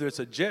 Whether it's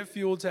a jet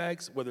fuel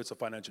tax, whether it's a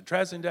financial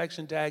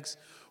transaction tax,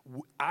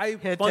 I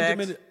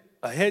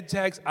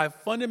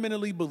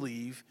fundamentally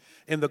believe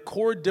in the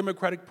core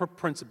democratic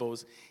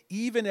principles,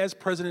 even as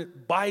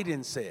President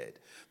Biden said,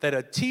 that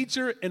a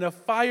teacher and a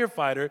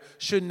firefighter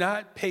should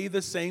not pay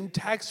the same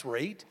tax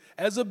rate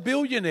as a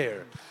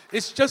billionaire.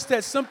 It's just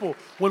that simple.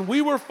 When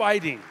we were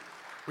fighting,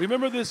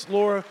 remember this,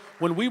 Laura,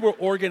 when we were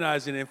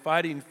organizing and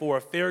fighting for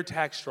a fair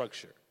tax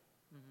structure,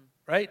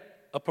 right?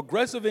 A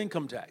progressive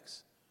income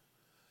tax.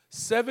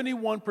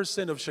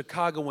 71% of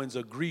Chicagoans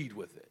agreed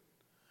with it.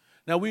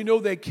 Now, we know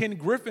that Ken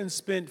Griffin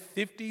spent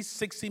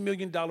 $60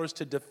 million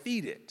to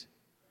defeat it.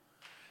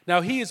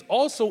 Now, he has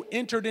also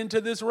entered into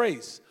this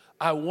race.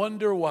 I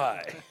wonder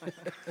why.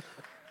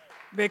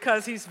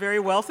 Because he's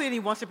very wealthy and he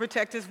wants to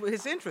protect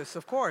his interests,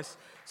 of course.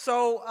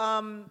 So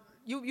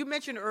you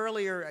mentioned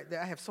earlier,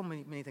 I have so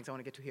many things I want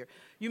to get to here.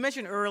 You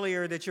mentioned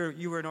earlier that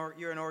you're an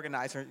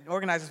organizer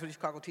for the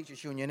Chicago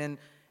Teachers Union,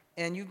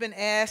 and you've been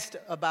asked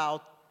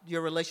about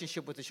your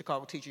relationship with the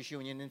Chicago Teachers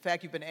Union. In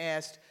fact, you've been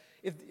asked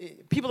if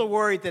people are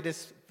worried that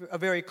it's a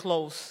very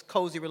close,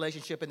 cozy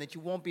relationship and that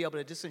you won't be able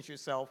to distance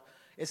yourself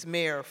as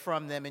mayor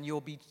from them and you'll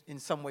be in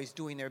some ways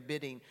doing their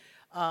bidding.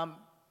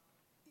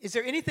 Is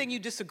there anything you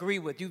disagree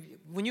with?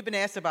 When you've been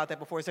asked about that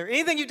before, is there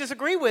anything you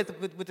disagree with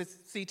the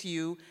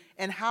CTU,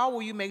 and how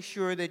will you make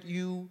sure that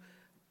you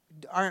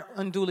aren't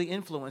unduly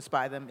influenced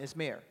by them as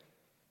mayor?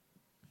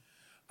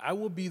 I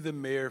will be the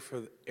mayor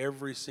for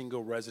every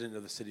single resident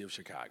of the city of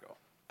Chicago.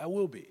 I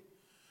will be.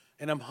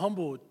 And I'm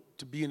humbled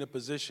to be in a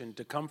position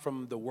to come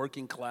from the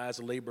working class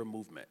labor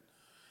movement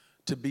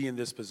to be in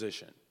this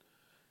position.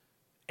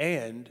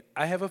 And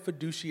I have a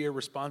fiduciary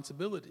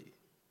responsibility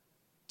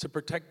to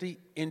protect the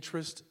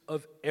interest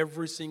of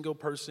every single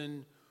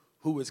person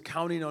who is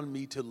counting on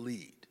me to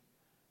lead,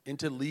 and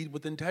to lead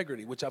with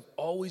integrity, which I've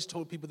always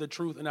told people the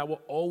truth, and I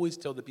will always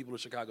tell the people of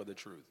Chicago the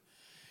truth.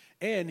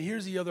 And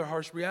here's the other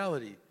harsh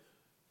reality.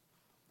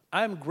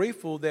 I'm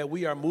grateful that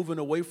we are moving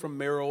away from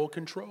mayoral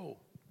control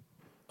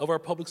of our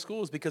public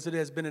schools because it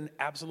has been an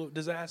absolute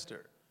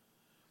disaster.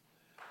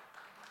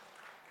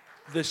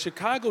 The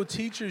Chicago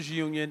Teachers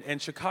Union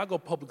and Chicago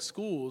Public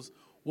Schools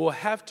will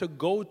have to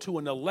go to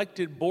an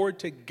elected board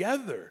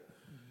together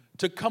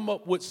to come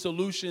up with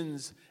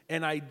solutions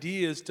and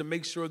ideas to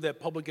make sure that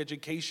public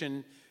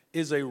education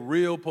is a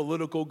real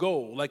political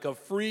goal, like a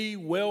free,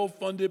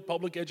 well-funded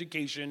public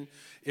education.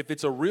 If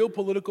it's a real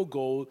political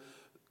goal,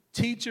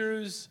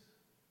 teachers,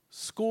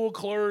 school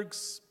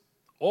clerks,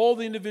 all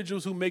the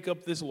individuals who make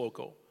up this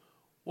local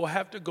will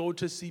have to go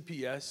to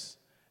CPS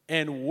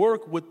and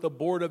work with the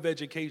Board of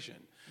Education.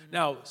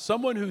 Now,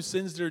 someone who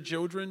sends their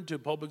children to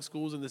public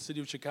schools in the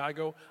city of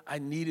Chicago, I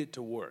need it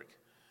to work.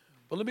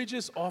 But let me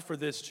just offer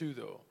this too,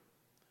 though.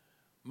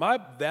 My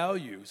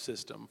value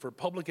system for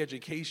public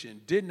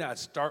education did not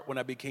start when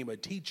I became a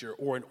teacher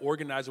or an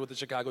organizer with the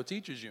Chicago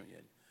Teachers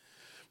Union.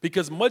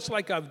 Because much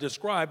like I've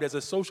described as a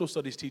social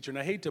studies teacher, and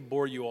I hate to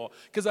bore you all,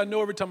 because I know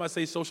every time I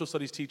say social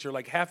studies teacher,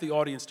 like half the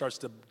audience starts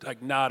to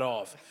like nod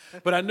off.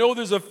 But I know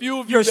there's a few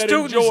of you that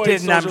enjoy social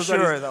studies. I'm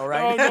sure, though,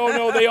 right?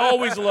 No, they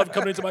always love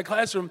coming into my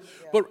classroom.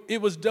 Yeah. But it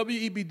was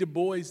W.E.B. Du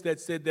Bois that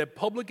said that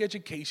public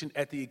education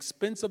at the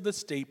expense of the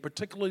state,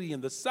 particularly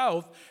in the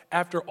South,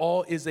 after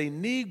all, is a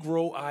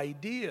Negro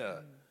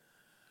idea.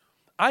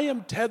 I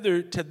am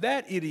tethered to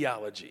that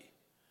ideology.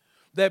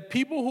 That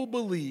people who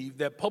believe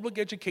that public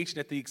education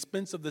at the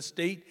expense of the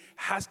state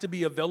has to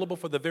be available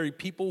for the very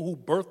people who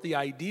birthed the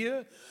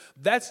idea,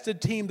 that's the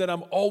team that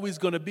I'm always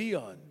going to be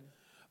on.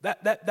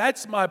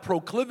 That's my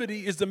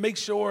proclivity, is to make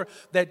sure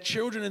that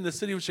children in the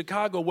city of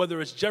Chicago, whether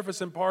it's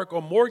Jefferson Park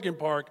or Morgan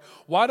Park,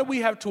 why do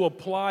we have to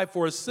apply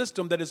for a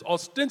system that is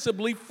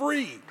ostensibly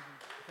free?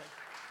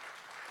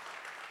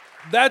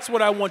 That's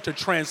what I want to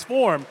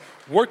transform.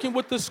 Working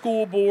with the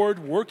school board,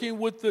 working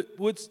with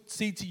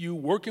CTU,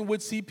 working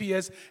with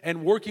CPS,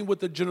 and working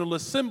with the General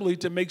Assembly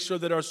to make sure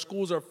that our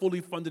schools are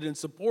fully funded and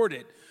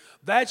supported.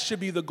 That should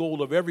be the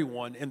goal of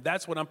everyone, and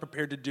that's what I'm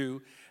prepared to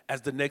do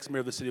as the next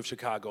mayor of the city of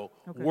Chicago.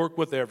 Okay. Work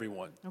with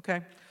everyone.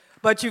 Okay.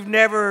 But you've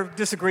never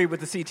disagreed with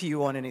the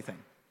CTU on anything?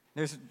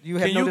 You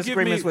have no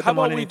disagreements with them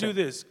on anything? How about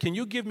we do this? Can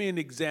you give me an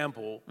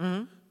example?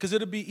 Because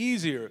it'll be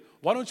easier.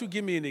 Why don't you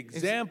give me an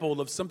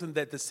example of something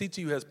that the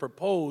CTU has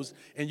proposed,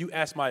 and you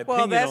ask my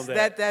opinion on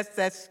that?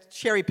 That's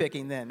cherry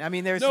picking. Then I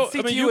mean,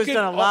 CTU has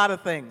done a lot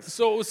of things.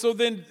 So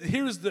then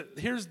here's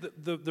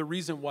the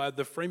reason why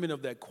the framing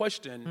of that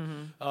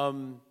question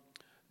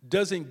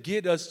doesn't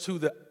get us to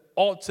the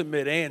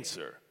ultimate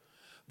answer.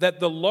 That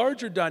the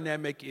larger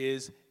dynamic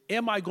is: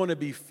 am I going to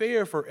be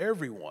fair for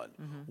everyone?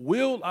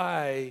 Will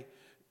I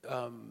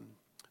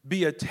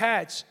be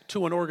attached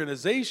to an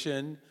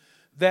organization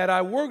that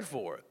I worked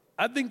for?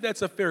 I think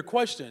that's a fair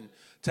question.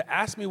 To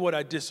ask me what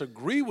I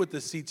disagree with the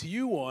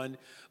CTU on,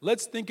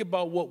 let's think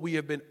about what we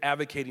have been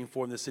advocating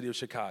for in the city of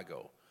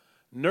Chicago.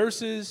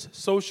 Nurses,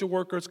 social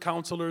workers,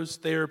 counselors,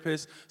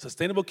 therapists,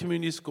 sustainable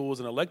community schools,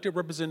 an elected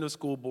representative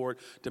school board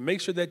to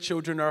make sure that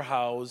children are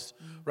housed,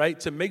 right?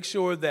 To make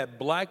sure that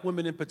black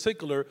women in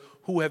particular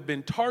who have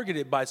been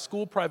targeted by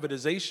school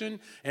privatization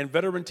and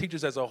veteran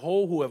teachers as a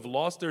whole who have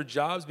lost their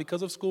jobs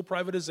because of school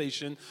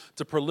privatization,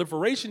 to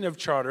proliferation of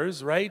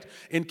charters, right?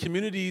 In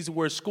communities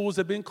where schools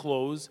have been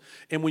closed.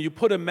 And when you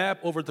put a map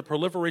over the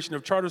proliferation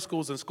of charter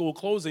schools and school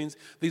closings,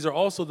 these are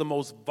also the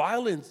most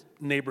violent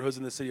neighborhoods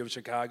in the city of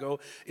Chicago.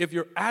 If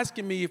you're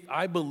asking me if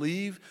I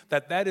believe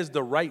that that is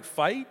the right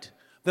fight,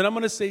 then I'm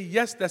going to say,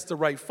 yes, that's the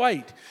right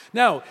fight.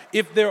 Now,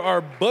 if there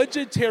are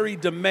budgetary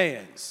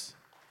demands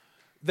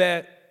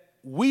that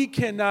we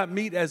cannot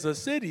meet as a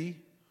city,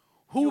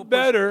 who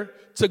better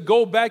to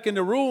go back in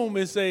the room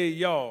and say,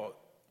 y'all,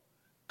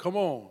 come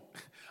on.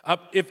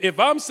 If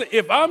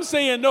I'm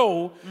saying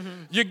no,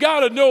 you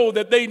got to know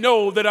that they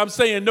know that I'm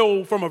saying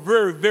no from a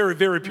very, very,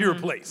 very pure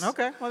place.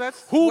 Okay, well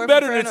that's who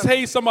better to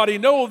say somebody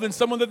no than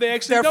someone that they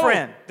actually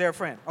know? Their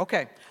friend.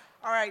 Okay,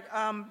 all right.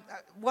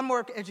 One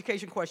more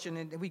education question,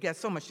 and we got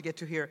so much to get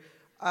to here.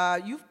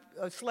 You've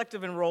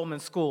selective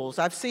enrollment schools.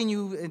 I've seen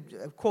you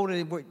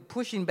quoted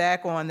pushing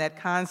back on that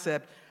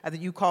concept. I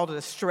think you called it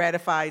a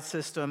stratified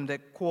system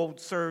that, quote,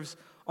 serves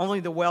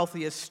only the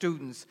wealthiest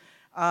students.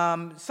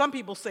 Some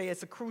people say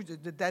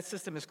that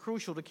system is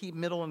crucial to keep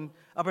middle and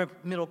upper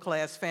middle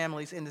class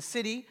families in the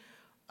city.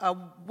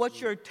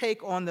 What's your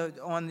take on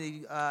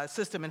the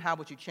system, and how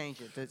would you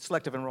change it, the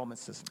selective enrollment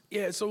system?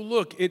 Yeah, so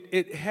look,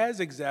 it has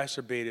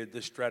exacerbated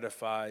the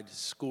stratified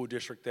school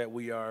district that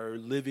we are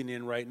living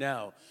in right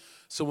now.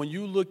 So when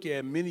you look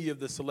at many of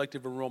the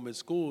selective enrollment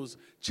schools,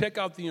 check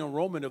out the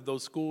enrollment of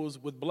those schools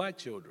with black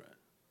children.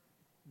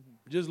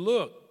 Just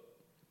look.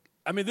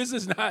 I mean, this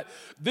is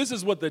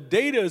what the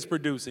data is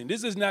producing.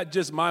 This is not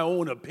just my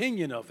own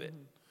opinion of it.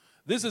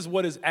 This is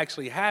what is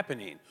actually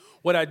happening.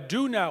 What I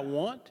do not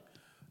want,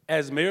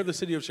 as mayor of the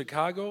city of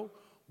Chicago,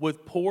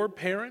 with poor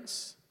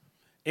parents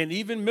and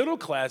even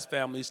middle-class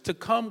families to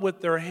come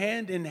with their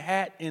hand in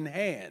hat in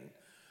hand,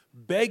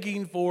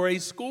 begging for a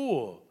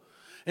school.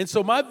 And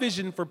so my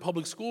vision for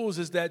public schools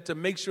is that to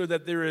make sure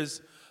that there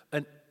is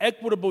an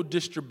equitable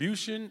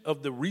distribution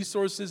of the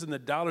resources and the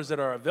dollars that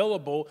are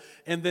available,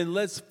 and then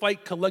let's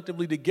fight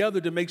collectively together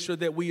to make sure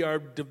that we are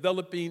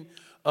developing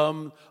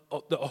a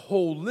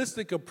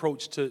holistic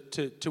approach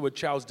to a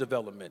child's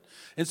development.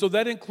 And so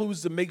that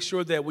includes to make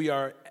sure that we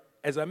are,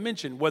 as I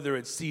mentioned, whether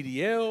it's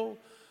CDL,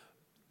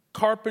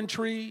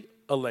 carpentry,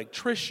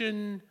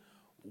 electrician,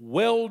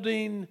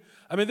 welding.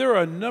 I mean, there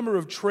are a number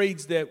of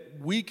trades that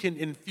we can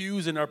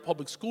infuse in our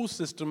public school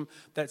system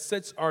that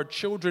sets our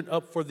children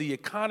up for the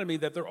economy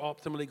that they're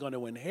ultimately going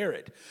to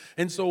inherit.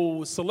 And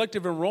so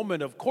selective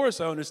enrollment, of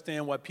course, I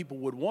understand why people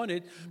would want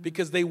it,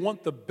 because they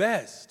want the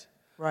best.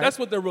 Right. That's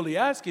what they're really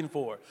asking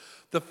for.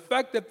 The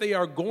fact that they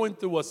are going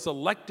through a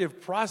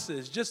selective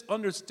process, just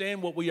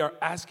understand what we are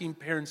asking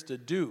parents to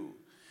do,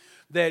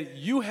 that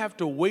you have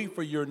to wait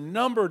for your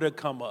number to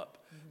come up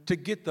to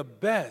get the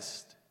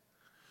best.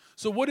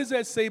 So what does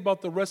that say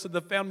about the rest of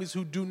the families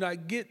who do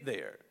not get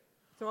there?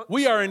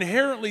 We are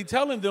inherently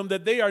telling them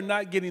that they are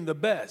not getting the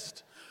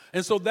best.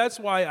 And so that's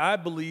why I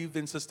believe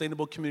in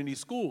sustainable community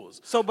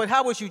schools. So, but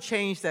how would you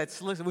change that?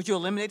 Would you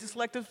eliminate the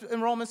selective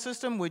enrollment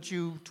system? Would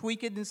you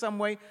tweak it in some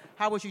way?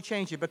 How would you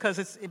change it? Because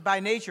it's, by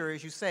nature,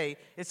 as you say,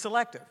 it's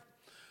selective.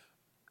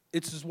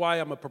 It's just why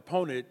I'm a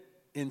proponent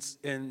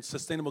in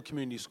sustainable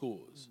community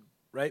schools,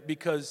 right?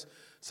 Because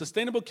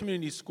sustainable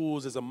community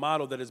schools is a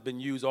model that has been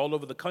used all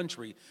over the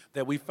country,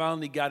 that we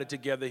finally got it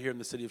together here in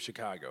the city of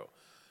Chicago.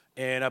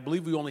 And I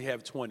believe we only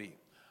have 20.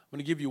 I'm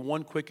going to give you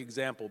one quick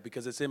example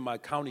because it's in my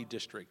county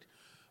district.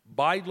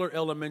 Beidler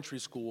Elementary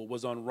School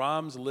was on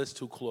Rahm's list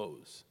to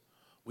close.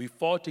 We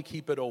fought to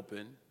keep it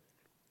open.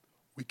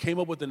 We came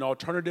up with an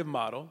alternative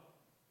model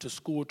to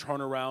school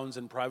turnarounds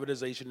and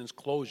privatization and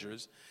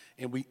closures,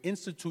 and we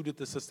instituted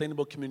the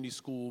sustainable community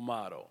school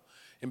model.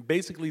 And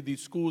basically,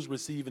 these schools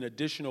receive an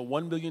additional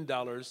 $1 million,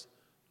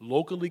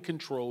 locally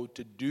controlled,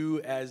 to do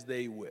as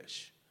they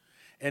wish.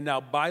 And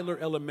now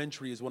Beidler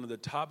Elementary is one of the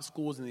top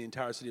schools in the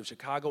entire city of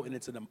Chicago, and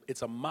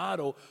it's a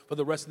model for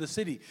the rest of the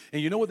city.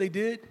 And you know what they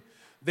did?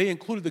 They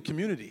included the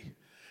community.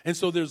 And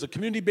so there's a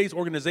community-based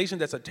organization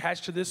that's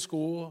attached to this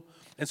school,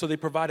 and so they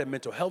provided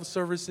mental health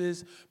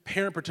services.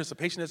 Parent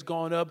participation has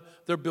gone up.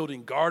 They're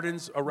building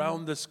gardens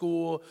around the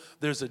school.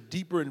 There's a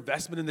deeper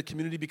investment in the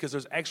community because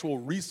there's actual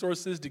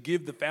resources to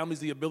give the families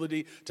the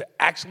ability to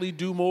actually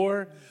do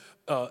more.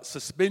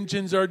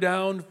 Suspensions are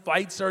down,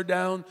 fights are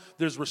down.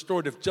 There's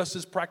restorative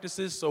justice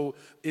practices, so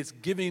it's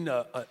giving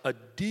a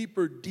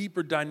deeper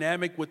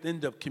dynamic within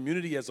the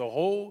community as a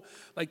whole.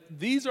 Like,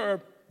 these are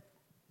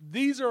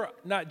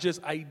not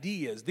just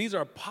ideas. These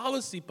are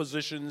policy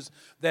positions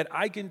that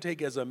I can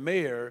take as a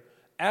mayor,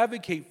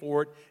 advocate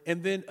for it,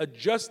 and then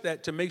adjust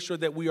that to make sure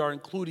that we are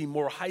including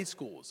more high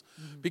schools.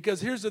 Because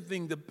here's the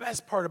thing, the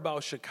best part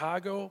about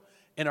Chicago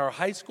and our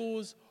high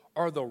schools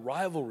are the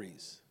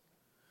rivalries.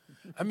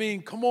 I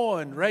mean, come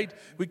on, right?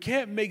 We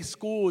can't make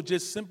school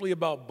just simply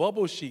about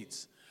bubble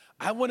sheets.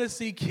 I want to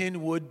see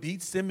Kenwood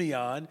beat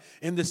Simeon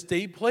in the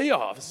state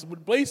playoffs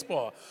with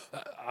baseball.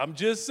 I'm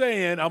just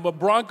saying, I'm a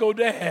Bronco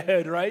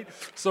dad, right?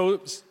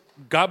 So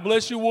God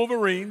bless you,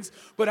 Wolverines.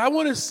 But I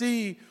want to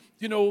see,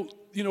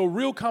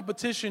 real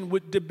competition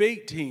with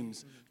debate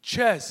teams,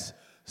 chess,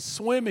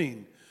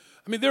 swimming.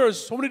 I mean, there are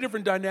so many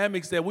different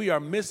dynamics that we are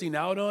missing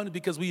out on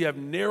because we have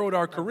narrowed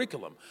our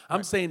curriculum.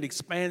 I'm saying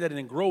expand that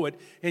and grow it,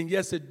 and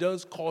yes, it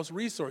does cost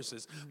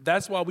resources.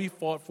 That's why we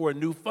fought for a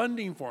new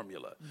funding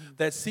formula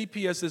that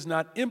CPS is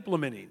not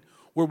implementing,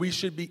 where we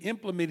should be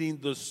implementing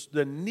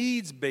the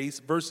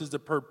needs-based versus the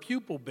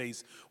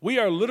per-pupil-based. We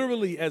are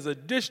literally, as a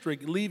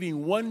district,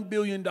 leaving $1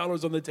 billion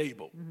on the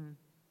table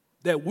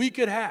that we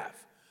could have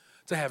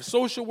to have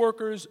social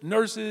workers,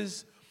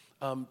 nurses,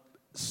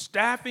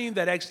 staffing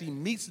that actually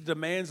meets the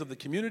demands of the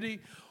community.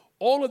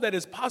 All of that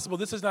is possible.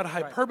 This is not a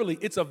hyperbole.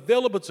 Right. It's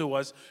available to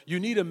us. You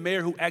need a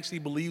mayor who actually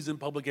believes in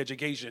public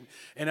education.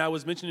 And I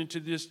was mentioning to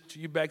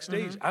you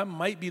backstage, I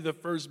might be the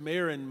first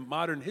mayor in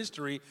modern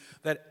history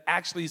that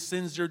actually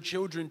sends their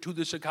children to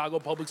the Chicago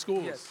public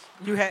schools. Yes.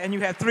 You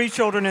have 3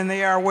 children, and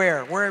they are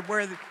where? Where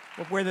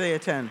do they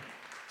attend?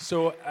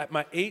 So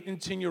my 8 and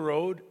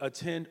 10-year-old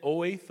attend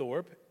O.A.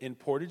 Thorpe in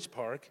Portage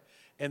Park,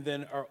 and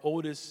then our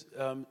oldest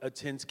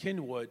attends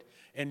Kenwood.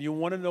 And you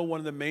want to know one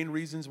of the main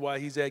reasons why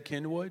he's at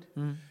Kenwood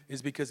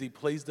is because he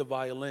plays the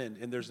violin,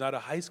 and there's not a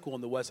high school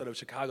on the west side of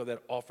Chicago that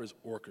offers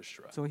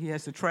orchestra. So he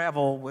has to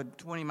travel with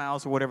 20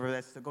 miles or whatever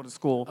that's to go to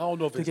school. I don't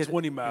know if it's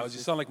 20 miles. You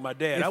sound like my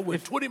dad. I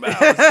went 20 miles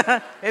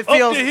it feels,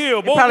 up the hill,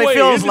 it both probably ways,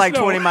 feels in the like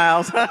snow. 20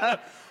 miles.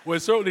 Well,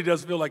 it certainly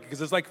does feel like it because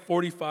it's like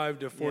 45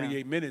 to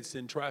 48 minutes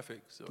in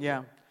traffic. So.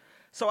 Yeah.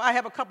 So I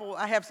have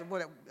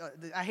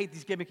I hate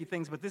these gimmicky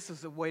things, but this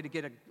is a way to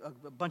get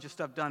a bunch of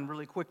stuff done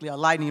really quickly, a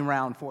lightning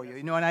round for you.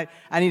 You know, and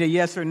I need a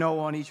yes or no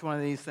on each one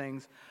of these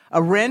things.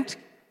 A rent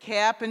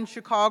cap in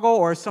Chicago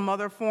or some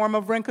other form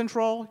of rent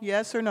control,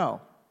 yes or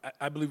no?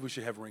 I believe we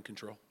should have rent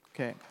control.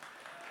 Okay.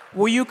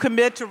 Will you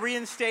commit to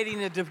reinstating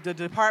the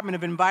Department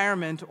of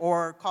Environment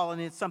or calling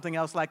it something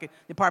else like a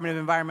Department of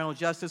Environmental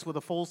Justice with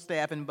a full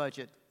staff and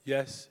budget?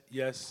 Yes,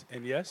 yes,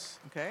 and yes.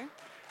 Okay.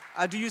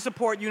 Do you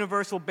support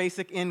universal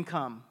basic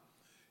income?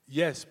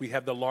 Yes, we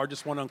have the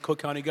largest one on Cook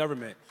County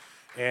government,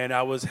 and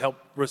I was help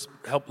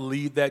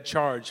lead that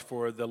charge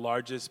for the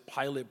largest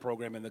pilot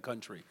program in the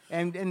country.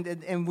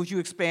 And would you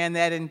expand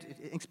that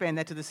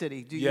to the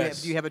city? Do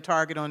you have a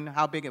target on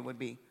how big it would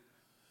be?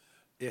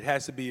 It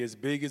has to be as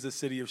big as the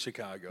city of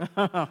Chicago.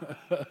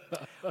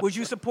 Would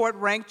you support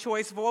ranked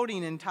choice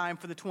voting in time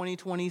for the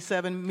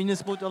 2027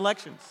 municipal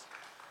elections?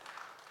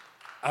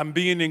 I'm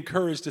being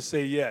encouraged to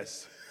say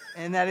yes.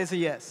 And that is a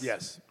yes.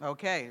 Yes.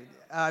 Okay.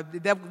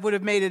 That would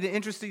have made it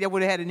interesting. That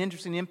would have had an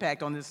interesting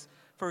impact on this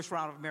first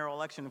round of mayoral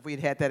election if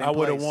we'd had that in place. I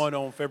would have won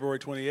on February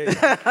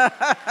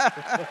 28th.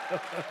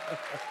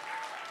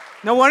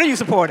 No wonder you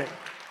support it.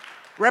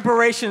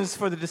 Reparations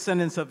for the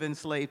descendants of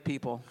enslaved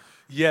people.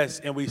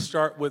 Yes, and we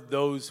start with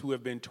those who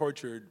have been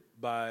tortured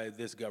by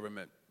this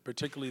government,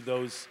 particularly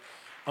those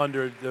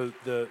under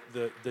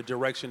the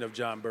direction of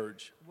John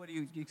Burge. What do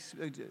you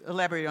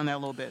elaborate on that a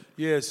little bit?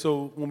 Yeah,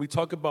 so when we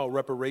talk about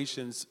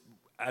reparations,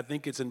 I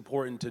think it's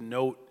important to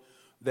note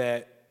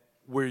that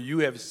where you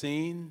have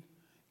seen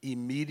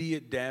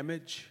immediate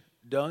damage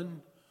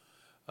done,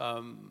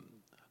 a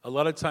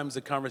lot of times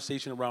the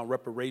conversation around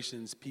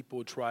reparations,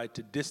 people try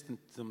to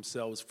distance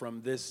themselves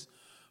from this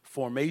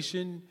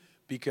formation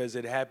because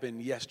it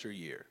happened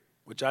yesteryear,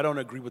 which I don't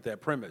agree with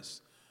that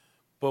premise.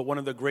 But one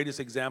of the greatest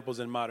examples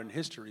in modern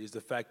history is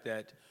the fact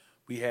that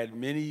we had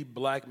many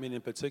black men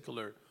in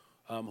particular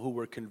who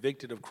were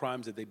convicted of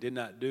crimes that they did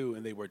not do,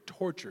 and they were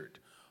tortured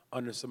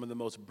under some of the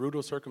most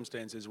brutal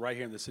circumstances right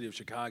here in the city of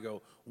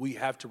Chicago. We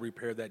have to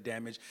repair that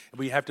damage, and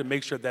we have to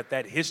make sure that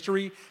that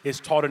history is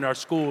taught in our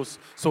schools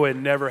so it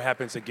never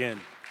happens again.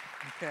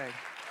 Okay.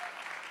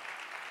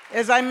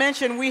 As I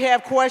mentioned, we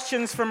have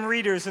questions from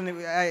readers, and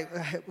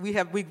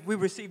we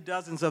received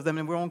dozens of them,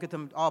 and we won't get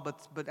them all,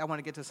 but I want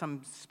to get to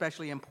some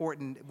especially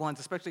important ones,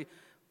 especially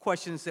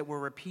questions that were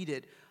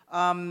repeated.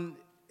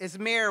 As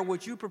mayor,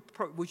 would you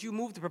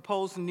move the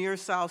proposed near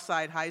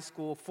Southside High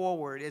School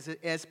forward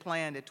as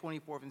planned at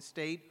 24th and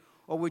State,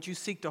 or would you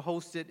seek to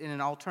host it in an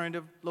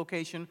alternative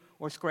location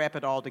or scrap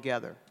it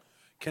altogether?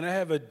 Can I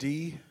have a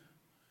D?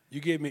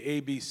 You gave me A,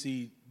 B,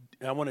 C.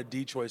 I want a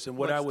D choice, and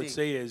what I would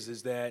say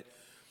is that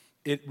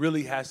it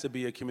really has to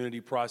be a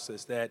community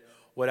process. That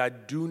what I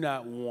do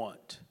not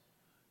want,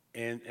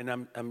 and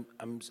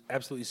I'm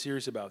absolutely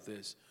serious about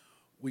this,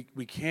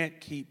 we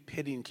can't keep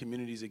pitting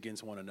communities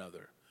against one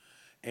another.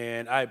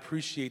 And I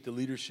appreciate the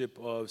leadership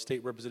of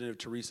State Representative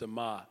Teresa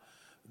Ma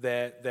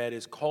that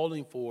is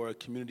calling for a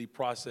community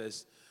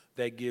process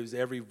that gives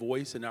every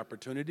voice an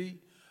opportunity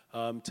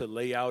to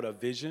lay out a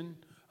vision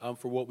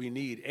for what we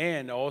need.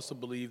 And I also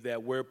believe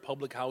that where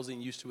public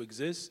housing used to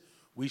exist,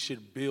 we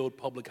should build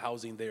public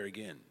housing there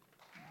again.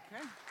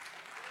 Okay.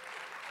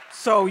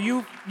 So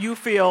you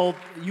feel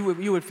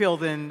you would feel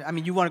then, I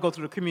mean, you want to go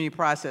through the community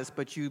process,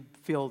 but you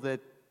feel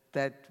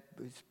that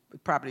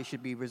property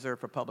should be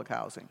reserved for public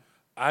housing.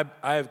 I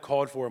have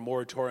called for a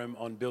moratorium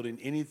on building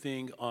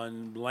anything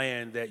on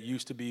land that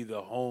used to be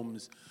the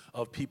homes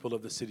of people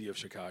of the city of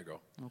Chicago.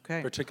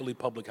 Okay. Particularly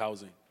public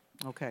housing.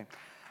 Okay.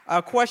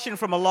 A question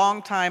from a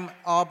longtime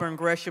Auburn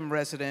Gresham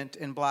resident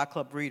and Block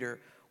Club reader.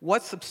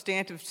 What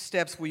substantive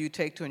steps will you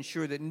take to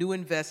ensure that new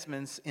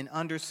investments in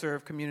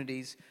underserved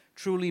communities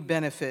truly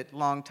benefit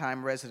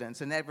longtime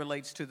residents? And that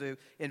relates to the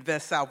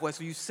Invest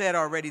Southwest. You said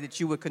already that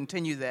you would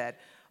continue that.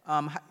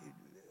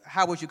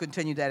 How would you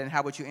continue that, and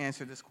how would you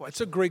answer this question? It's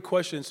a great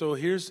question. So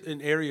here's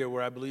an area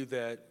where I believe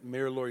that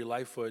Mayor Lori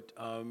Lightfoot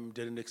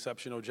did an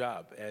exceptional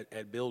job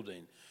at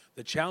building.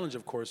 The challenge,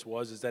 of course,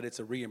 is that it's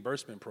a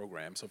reimbursement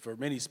program. So for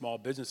many small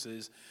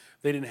businesses,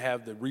 they didn't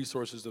have the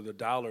resources or the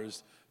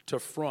dollars to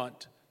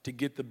front to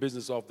get the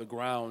business off the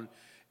ground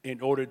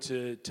in order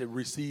to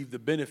receive the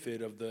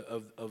benefit of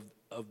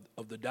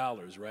the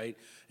dollars, right?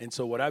 And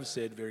so what I've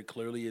said very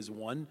clearly is,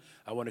 one,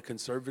 I want to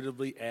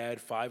conservatively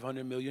add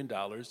 $500 million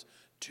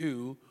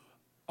to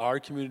our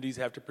communities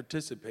have to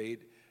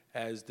participate,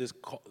 as this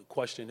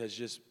question has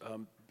just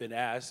been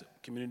asked,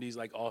 communities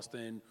like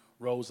Austin,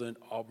 Roseland,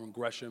 Auburn,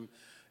 Gresham,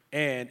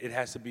 and it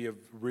has to be a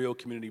real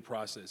community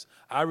process.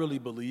 I really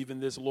believe in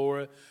this,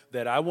 Laura,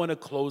 that I want to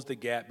close the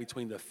gap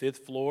between the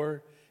fifth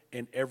floor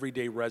and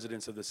everyday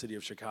residents of the city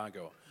of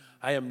Chicago.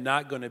 I am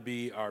not going to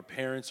be our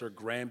parents or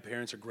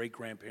grandparents or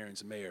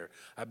great-grandparents' mayor.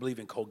 I believe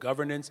in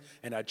co-governance,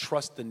 and I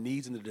trust the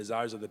needs and the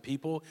desires of the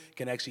people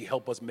can actually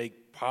help us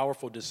make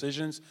powerful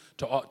decisions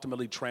to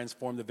ultimately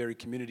transform the very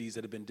communities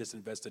that have been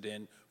disinvested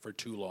in for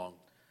too long.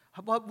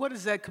 What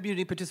does that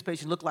community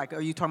participation look like? Are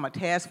you talking about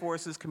task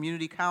forces,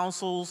 community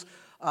councils,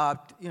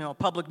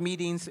 public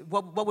meetings?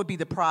 What would be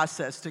the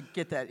process to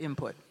get that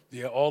input?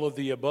 Yeah, all of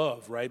the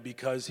above, right?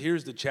 Because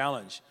here's the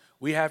challenge.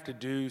 We have to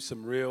do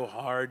some real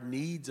hard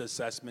needs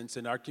assessments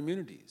in our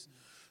communities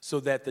so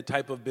that the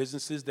type of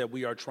businesses that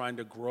we are trying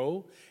to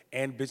grow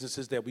and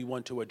businesses that we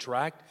want to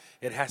attract,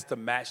 it has to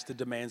match the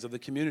demands of the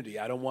community.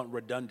 I don't want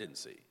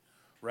redundancy.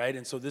 Right?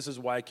 And so this is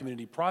why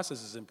community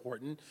process is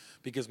important,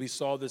 because we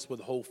saw this with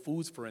Whole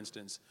Foods, for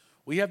instance.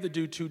 We have to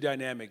do two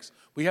dynamics.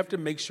 We have to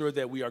make sure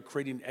that we are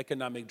creating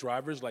economic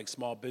drivers like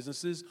small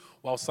businesses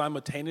while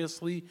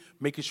simultaneously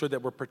making sure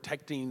that we're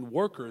protecting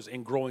workers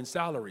and growing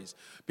salaries,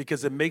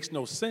 because it makes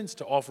no sense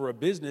to offer a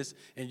business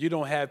and you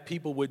don't have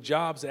people with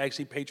jobs that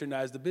actually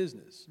patronize the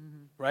business,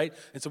 right?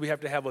 And so we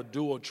have to have a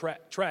dual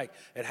track.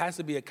 It has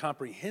to be a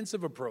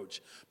comprehensive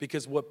approach,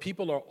 because what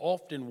people are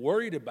often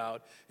worried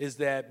about is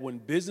that when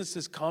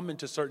businesses come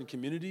into certain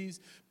communities,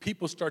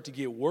 people start to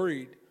get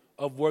worried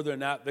of whether or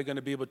not they're going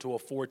to be able to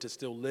afford to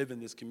still live in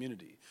this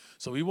community.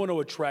 So we want to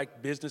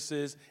attract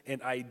businesses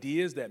and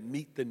ideas that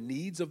meet the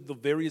needs of the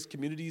various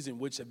communities in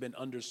which have been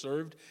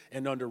underserved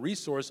and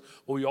under-resourced,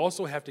 but we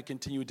also have to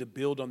continue to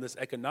build on this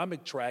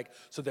economic track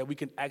so that we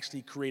can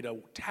actually create a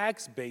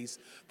tax base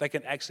that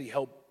can actually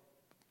help,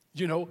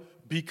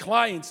 be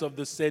clients of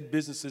the said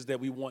businesses that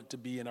we want to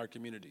be in our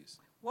communities.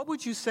 What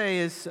would you say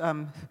is,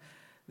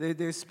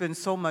 there's been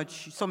so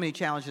many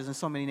challenges in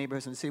so many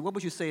neighborhoods in the city. What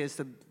would you say is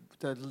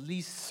the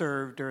least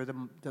served or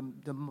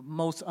the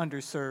most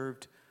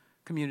underserved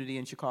community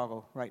in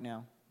Chicago right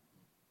now?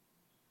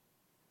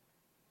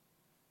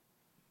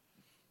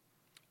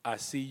 I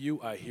see you,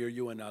 I hear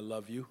you, and I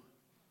love you.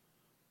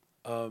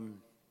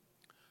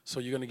 So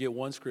you're going to get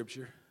one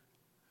scripture.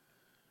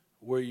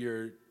 Where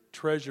your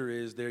treasure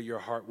is, there your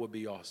heart will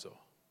be also,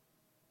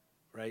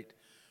 right?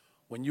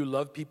 When you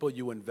love people,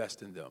 you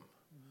invest in them.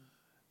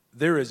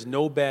 There is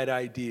no bad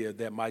idea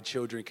that my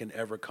children can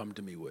ever come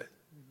to me with,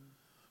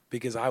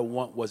 because I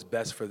want what's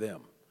best for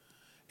them.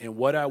 And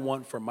what I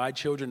want for my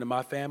children and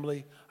my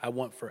family, I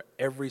want for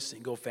every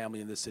single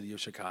family in the city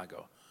of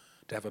Chicago,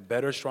 to have a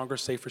better, stronger,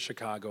 safer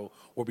Chicago,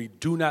 where we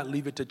do not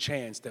leave it to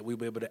chance that we'll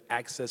be able to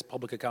access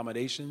public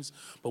accommodations,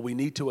 but we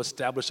need to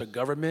establish a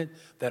government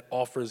that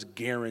offers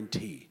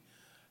guarantee.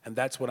 And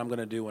that's what I'm going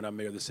to do when I'm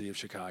mayor of the city of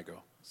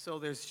Chicago. So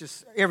there's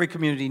just, every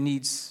community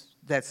needs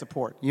that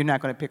support. You're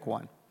not going to pick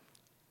one.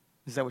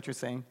 Is that what you're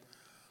saying?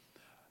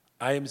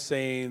 I am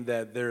saying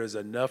that there is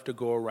enough to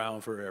go around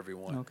for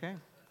everyone. Okay.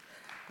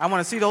 I want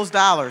to see those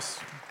dollars.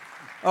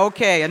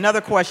 Okay,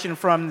 another question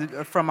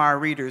from our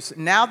readers.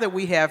 Now that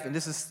we have, and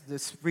this is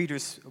this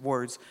reader's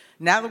words,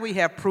 now that we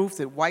have proof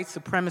that white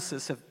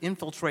supremacists have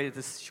infiltrated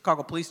the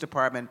Chicago Police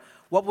Department,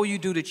 what will you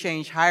do to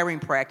change hiring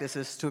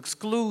practices to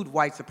exclude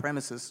white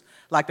supremacists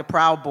like the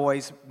Proud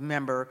Boys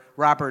member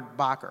Robert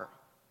Baker?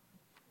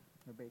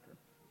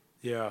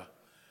 Yeah.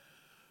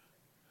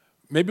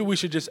 Maybe we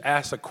should just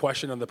ask a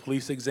question on the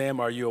police exam,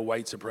 are you a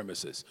white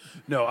supremacist?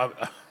 No,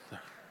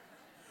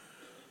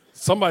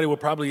 somebody will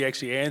probably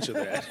actually answer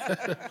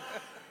that.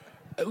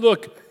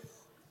 Look,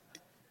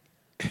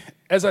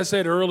 as I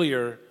said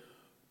earlier,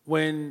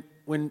 when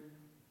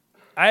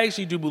I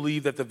actually do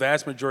believe that the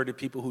vast majority of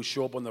people who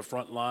show up on the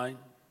front line,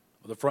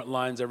 or the front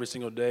lines every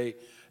single day,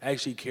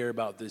 actually care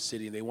about this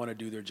city, and they want to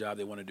do their job,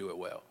 they want to do it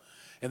well.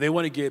 And they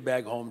want to get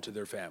back home to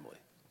their family,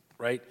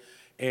 right?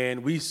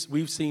 And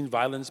we've seen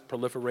violence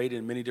proliferate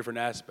in many different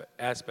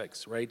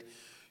aspects, right?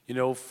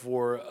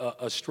 For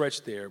a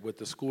stretch there with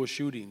the school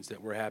shootings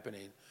that were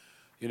happening,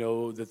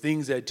 the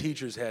things that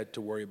teachers had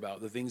to worry about,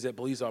 the things that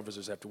police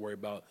officers have to worry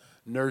about,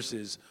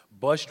 nurses,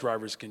 bus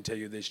drivers can tell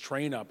you this,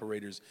 train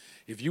operators.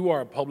 If you are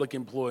a public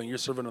employee and you're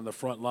serving on the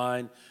front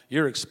line,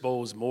 you're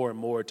exposed more and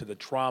more to the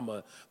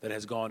trauma that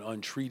has gone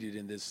untreated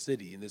in this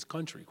city, in this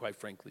country, quite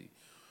frankly.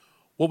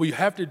 What we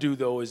have to do,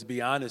 though, is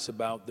be honest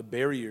about the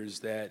barriers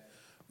that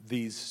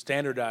these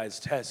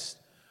standardized tests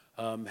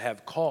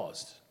have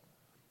caused.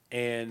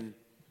 And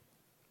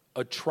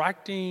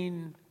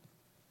attracting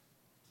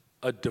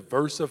a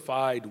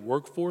diversified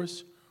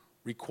workforce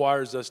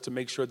requires us to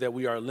make sure that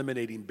we are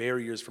eliminating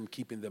barriers from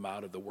keeping them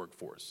out of the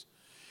workforce.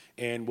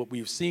 And what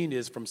we've seen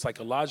is from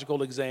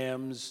psychological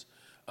exams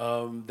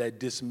that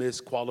dismiss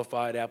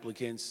qualified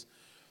applicants,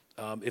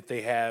 if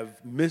they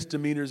have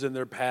misdemeanors in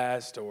their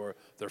past or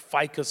their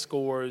FICA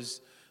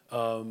scores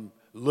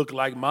look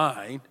like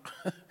mine,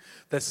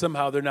 that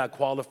somehow they're not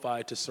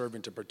qualified to serve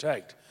and to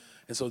protect.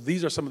 And so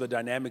these are some of the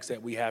dynamics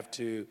that we have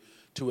to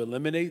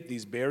eliminate,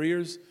 these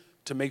barriers,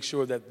 to make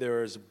sure that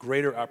there is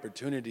greater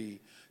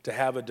opportunity to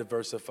have a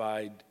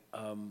diversified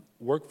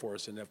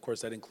workforce. And of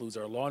course, that includes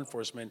our law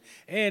enforcement.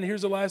 And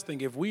here's the last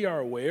thing. If we are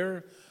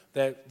aware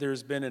that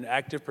there's been an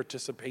active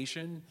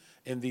participation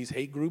in these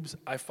hate groups,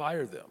 I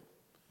fire them.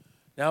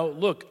 Now,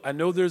 look, I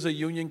know there's a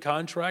union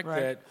contract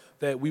Right.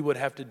 that we would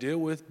have to deal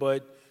with,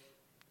 but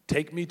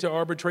take me to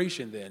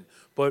arbitration then.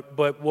 But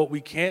what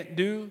we can't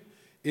do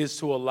is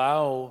to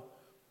allow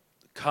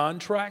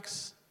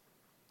contracts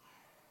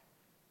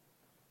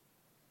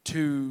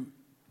to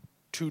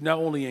not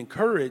only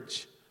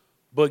encourage,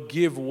 but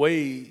give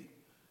way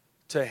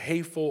to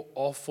hateful,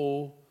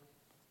 awful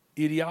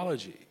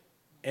ideology.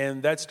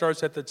 And that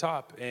starts at the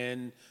top.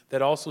 And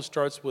that also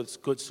starts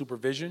with good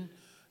supervision.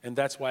 And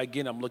that's why,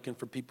 again, I'm looking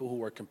for people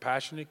who are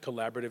compassionate,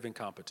 collaborative, and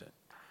competent.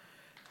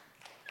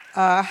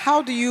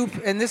 How do you,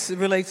 and this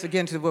relates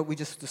again to what we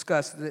just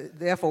discussed,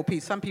 the FOP.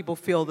 Some people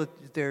feel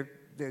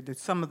that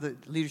some of the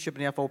leadership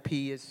in the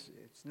FOP it's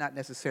not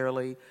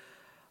necessarily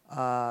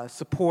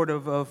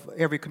supportive of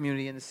every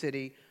community in the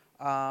city.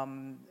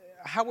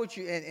 How would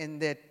you,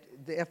 and that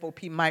the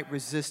FOP might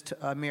resist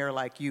a mayor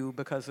like you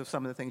because of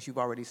some of the things you've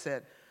already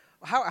said.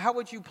 How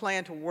would you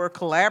plan to work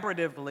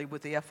collaboratively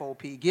with the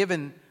FOP,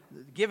 given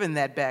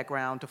that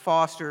background, to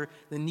foster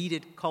the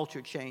needed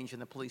culture change in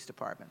the police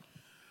department?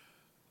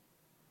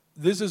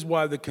 This is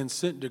why the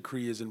consent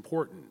decree is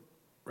important,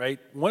 right?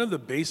 One of the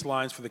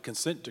baselines for the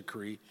consent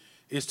decree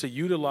is to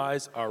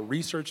utilize our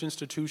research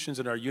institutions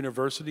and our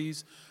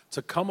universities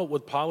to come up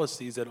with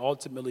policies that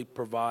ultimately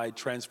provide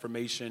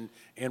transformation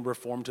and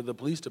reform to the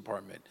police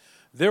department.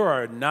 There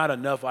are not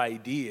enough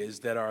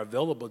ideas that are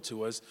available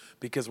to us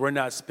because we're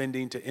not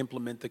spending to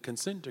implement the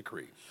consent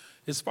decree.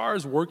 As far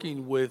as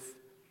working with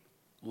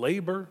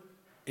labor,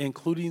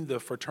 including the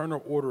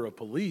Fraternal Order of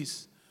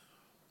Police,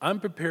 I'm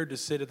prepared to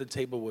sit at the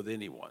table with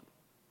anyone.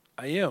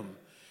 I am.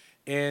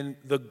 And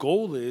the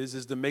goal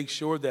is to make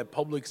sure that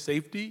public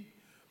safety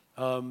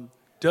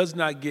does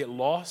not get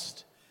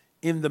lost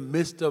in the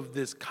midst of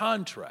this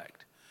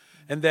contract,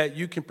 and that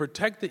you can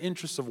protect the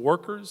interests of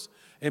workers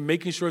and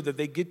making sure that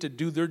they get to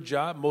do their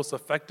job most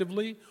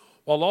effectively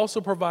while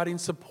also providing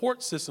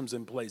support systems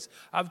in place.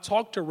 I've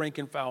talked to rank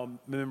and file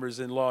members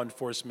in law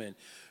enforcement.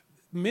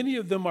 Many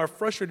of them are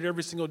frustrated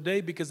every single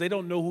day because they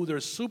don't know who their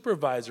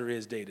supervisor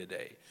is day to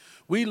day.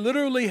 We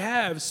literally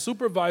have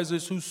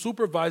supervisors who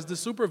supervise the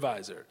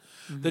supervisor.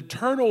 Mm-hmm. The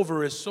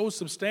turnover is so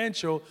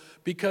substantial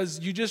because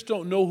you just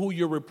don't know who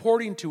you're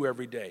reporting to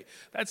every day.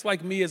 That's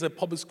like me as a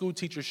public school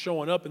teacher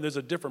showing up and there's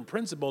a different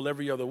principal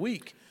every other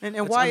week.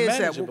 And why is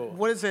that?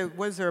 What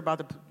is there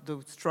about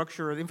the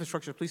structure or the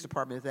infrastructure of the police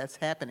department that's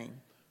happening?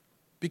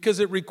 Because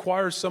it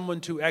requires someone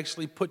to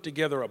actually put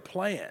together a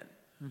plan.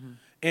 Mm-hmm.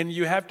 And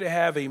you have to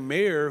have a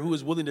mayor who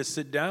is willing to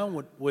sit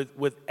down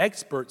with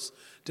experts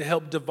to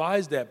help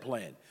devise that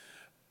plan.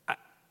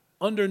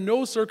 Under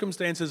no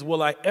circumstances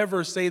will I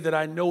ever say that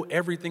I know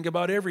everything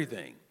about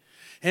everything.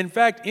 In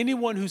fact,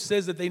 anyone who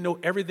says that they know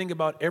everything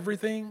about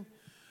everything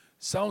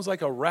sounds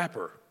like a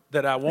rapper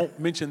that I won't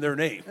mention their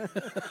name.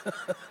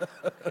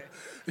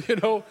 You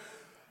know,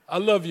 I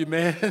love you,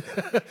 man.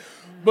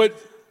 But,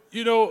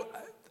 you know,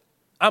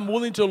 I'm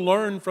willing to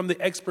learn from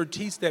the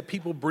expertise that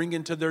people bring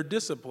into their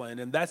discipline,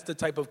 and that's the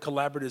type of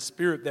collaborative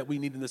spirit that we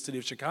need in the city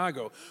of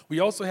Chicago. We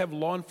also have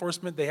law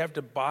enforcement. They have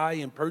to buy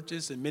and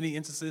purchase, in many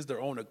instances,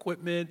 their own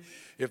equipment.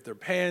 If their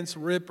pants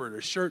rip or their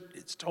shirt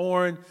is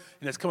torn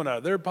and it's coming out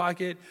of their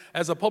pocket.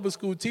 As a public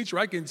school teacher,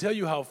 I can tell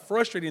you how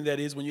frustrating that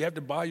is when you have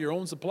to buy your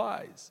own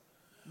supplies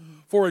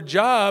for a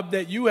job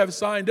that you have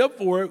signed up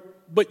for,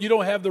 but you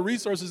don't have the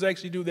resources to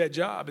actually do that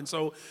job. And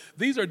so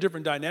these are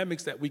different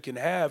dynamics that we can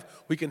have.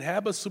 We can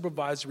have a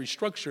supervisory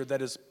structure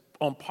that is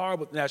on par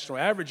with national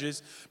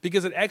averages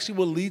because it actually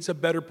will lead to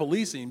better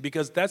policing,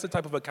 because that's the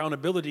type of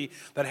accountability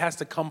that has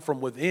to come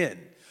from within.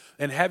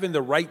 And having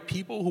the right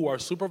people who are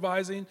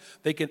supervising,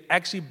 they can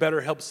actually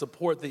better help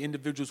support the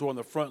individuals who are on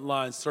the front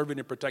line serving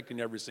and protecting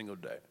every single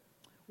day.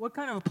 What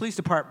kind of a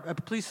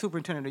police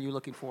superintendent are you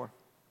looking for?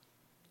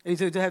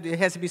 It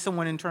has to be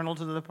someone internal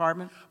to the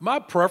department? My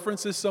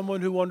preference is someone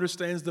who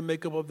understands the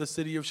makeup of the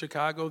city of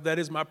Chicago. That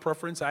is my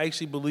preference. I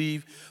actually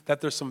believe that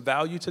there's some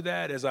value to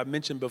that. As I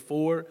mentioned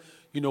before,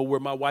 you know, where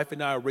my wife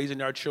and I are raising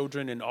our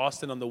children in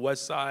Austin on the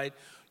west side,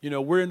 you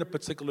know, we're in a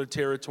particular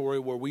territory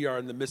where we are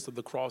in the midst of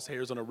the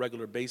crosshairs on a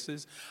regular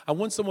basis. I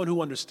want someone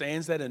who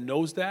understands that and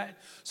knows that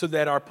so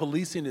that our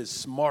policing is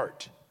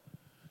smart,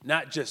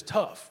 not just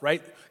tough,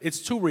 right? It's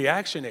too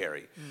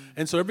reactionary.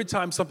 And so every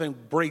time something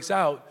breaks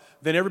out,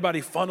 then everybody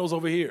funnels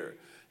over here.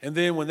 And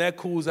then when that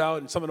cools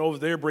out and something over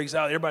there breaks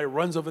out, everybody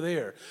runs over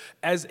there.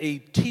 As a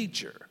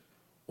teacher,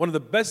 one of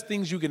the best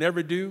things you can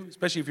ever do,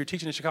 especially if you're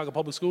teaching in Chicago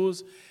Public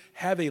Schools,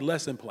 have a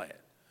lesson plan,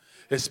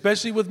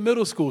 especially with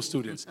middle school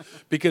students.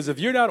 Because if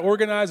you're not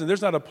organized and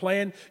there's not a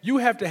plan, you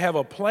have to have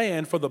a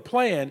plan for the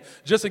plan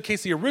just in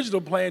case the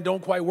original plan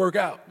don't quite work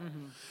out.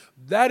 Mm-hmm.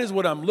 That is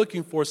what I'm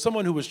looking for,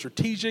 someone who is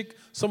strategic,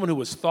 someone who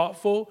is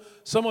thoughtful,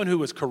 someone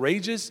who is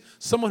courageous,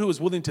 someone who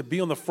is willing to be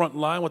on the front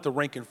line with the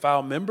rank and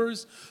file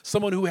members,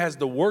 someone who has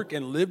the work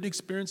and lived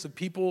experience of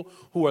people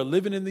who are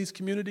living in these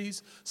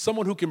communities,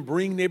 someone who can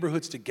bring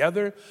neighborhoods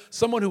together,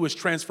 someone who is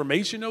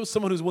transformational,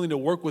 someone who's willing to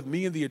work with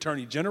me and the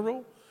Attorney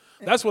General.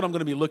 That's what I'm going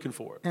to be looking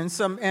for. And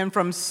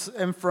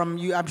from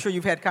you, I'm sure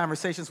you've had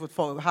conversations with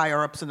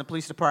higher ups in the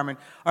police department.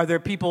 Are there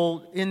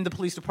people in the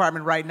police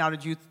department right now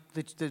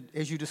that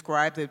as you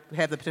described, that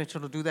have the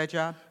potential to do that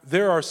job?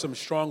 There are some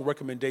strong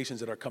recommendations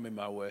that are coming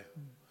my way,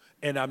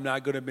 and I'm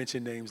not going to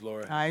mention names,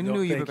 Laura. I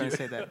knew you were going to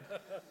say that.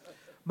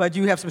 But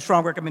you have some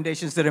strong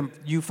recommendations that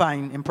you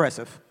find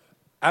impressive.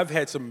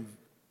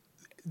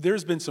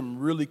 There's been some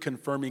really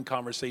confirming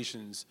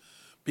conversations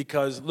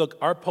because, look,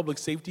 our public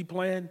safety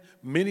plan,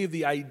 many of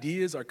the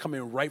ideas are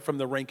coming right from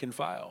the rank and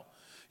file.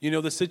 You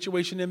know, the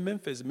situation in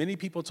Memphis, many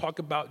people talk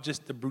about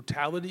just the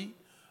brutality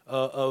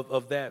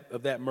of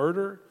that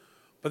murder,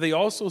 but they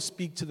also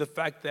speak to the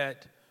fact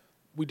that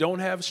we don't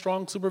have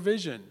strong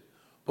supervision.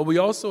 But we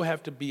also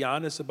have to be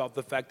honest about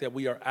the fact that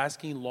we are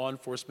asking law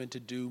enforcement to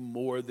do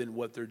more than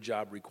what their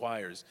job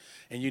requires.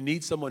 And you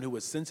need someone who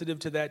is sensitive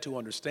to that, who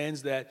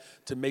understands that,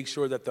 to make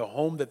sure that the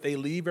home that they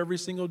leave every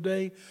single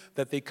day,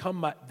 that they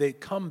come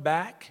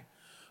back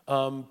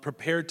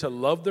prepared to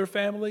love their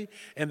family,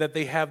 and that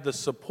they have the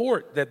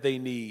support that they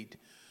need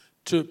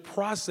to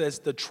process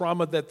the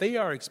trauma that they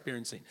are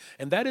experiencing.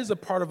 And that is a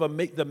part of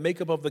the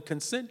makeup of the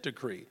consent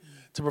decree,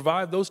 to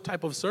provide those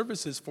type of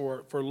services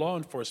for law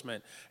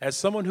enforcement. As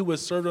someone who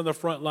has served on the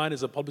front line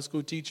as a public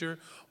school teacher,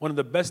 one of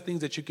the best things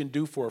that you can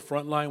do for a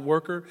frontline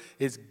worker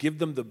is give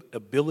them the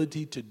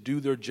ability to do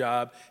their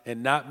job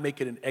and not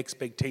make it an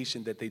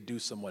expectation that they do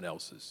someone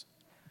else's.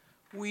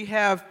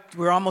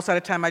 We're almost out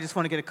of time. I just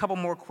want to get a couple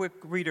more quick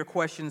reader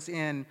questions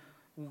in.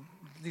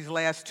 These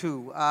last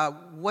two.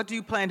 What do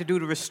you plan to do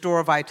to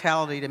restore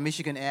vitality to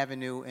Michigan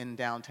Avenue in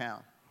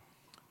downtown?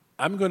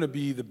 I'm going to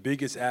be the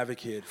biggest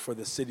advocate for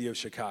the city of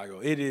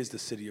Chicago. It is the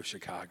city of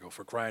Chicago,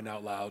 for crying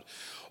out loud.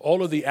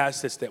 All of the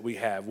assets that we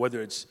have,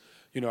 whether it's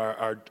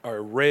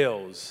our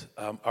rails,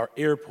 our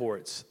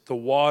airports, the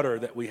water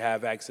that we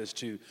have access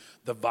to,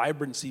 the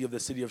vibrancy of the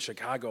city of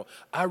Chicago.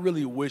 I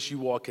really wish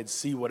you all could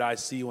see what I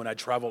see when I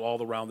travel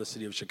all around the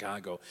city of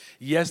Chicago.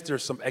 Yes,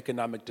 there's some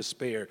economic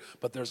despair,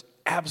 but there's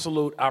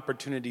absolute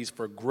opportunities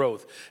for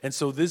growth. And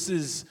so this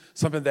is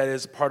something that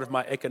is part of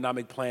my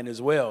economic plan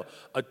as well.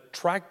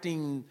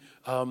 Attracting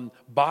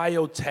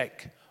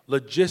biotech,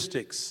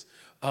 logistics,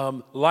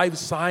 life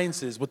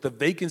sciences. With the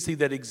vacancy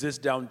that exists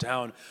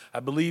downtown, I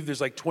believe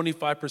there's like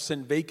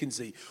 25%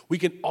 vacancy. We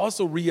can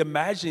also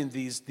reimagine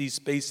these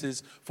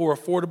spaces for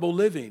affordable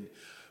living.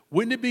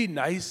 Wouldn't it be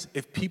nice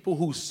if people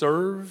who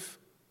serve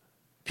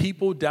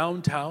people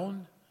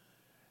downtown,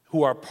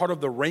 who are part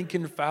of the rank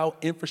and file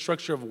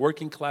infrastructure of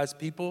working class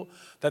people,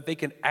 that they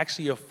can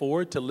actually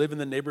afford to live in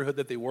the neighborhood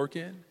that they work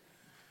in?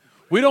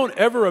 We don't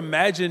ever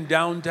imagine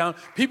downtown.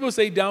 People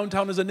say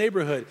downtown is a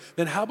neighborhood.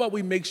 Then how about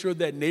we make sure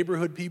that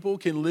neighborhood people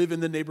can live in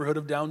the neighborhood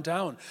of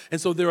downtown?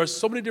 And so there are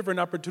so many different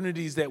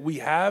opportunities that we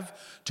have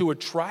to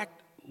attract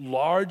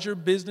larger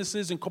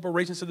businesses and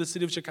corporations to the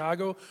city of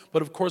Chicago,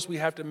 but of course we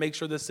have to make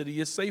sure the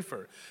city is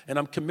safer, and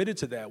I'm committed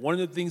to that. One of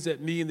the things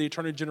that me and the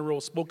Attorney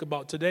General spoke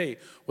about today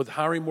with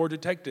hiring more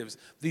detectives,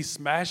 these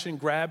smash and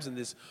grabs and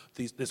this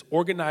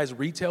organized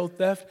retail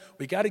theft,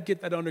 we got to get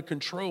that under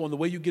control, and the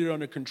way you get it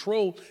under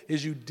control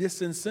is you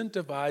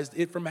disincentivize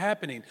it from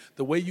happening.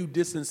 The way you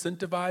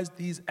disincentivize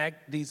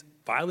these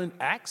violent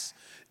acts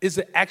is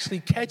to actually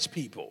catch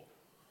people.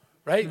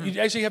 Right? Mm-hmm. You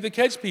actually have to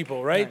catch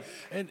people, right?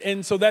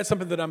 And so that's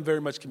something that I'm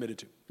very much committed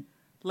to.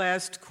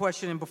 Last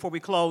question, and before we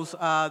close, the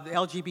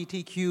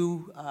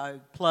LGBTQ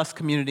plus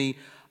community,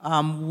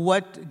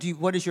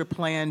 what is your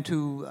plan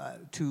to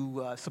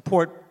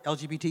support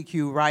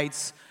LGBTQ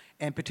rights,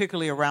 and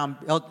particularly around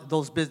the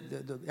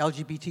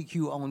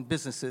LGBTQ-owned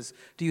businesses?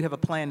 Do you have a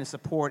plan to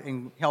support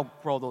and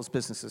help grow those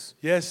businesses?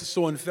 Yes,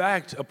 so in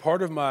fact, a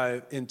part of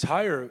my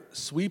entire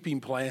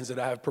sweeping plans that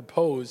I have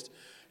proposed,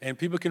 and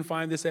people can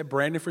find this at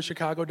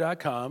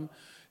brandonforchicago.com,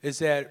 is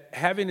that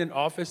having an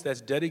office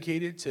that's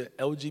dedicated to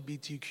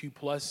LGBTQ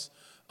plus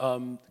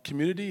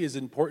community is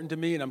important to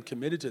me, and I'm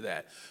committed to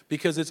that.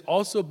 Because it's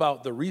also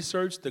about the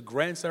research, the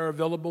grants that are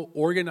available,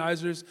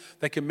 organizers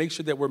that can make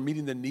sure that we're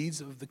meeting the needs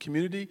of the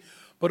community,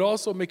 but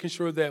also making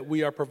sure that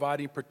we are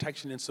providing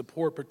protection and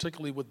support,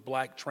 particularly with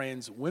Black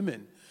trans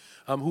women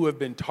who have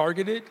been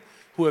targeted,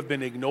 who have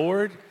been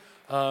ignored.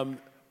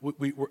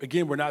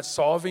 We're not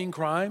solving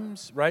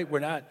crimes, right? We're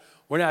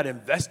not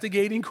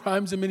investigating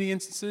crimes in many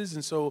instances,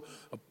 and so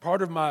a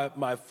part of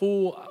my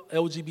full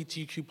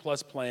LGBTQ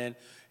plus plan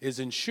is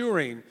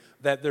ensuring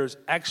that there's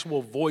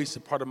actual voice a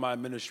part of my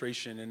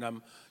administration, and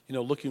I'm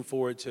looking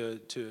forward to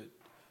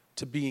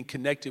being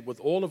connected with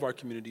all of our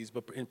communities,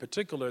 but in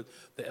particular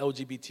the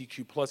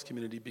LGBTQ plus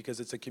community, because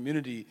it's a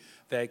community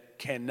that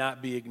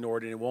cannot be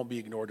ignored, and it won't be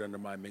ignored under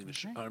my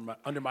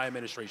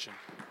administration.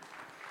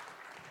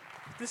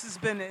 This has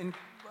been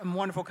a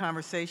wonderful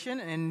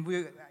conversation, and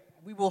we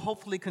will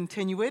hopefully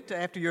continue it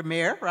after you're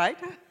mayor, right?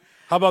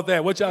 How about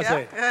that? What y'all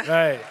say?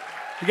 Right.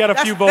 We got a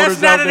few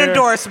voters out there. That's not an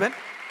endorsement.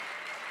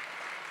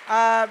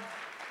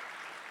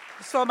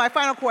 So my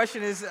final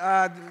question is,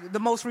 the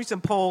most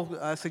recent poll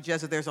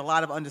suggests that there's a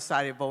lot of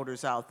undecided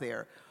voters out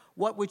there.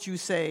 What would you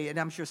say, and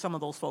I'm sure some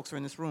of those folks are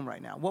in this room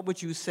right now, what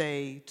would you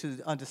say to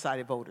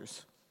undecided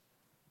voters?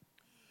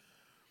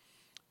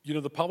 You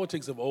know, the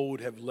politics of old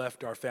have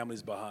left our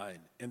families behind,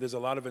 and there's a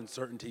lot of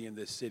uncertainty in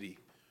this city.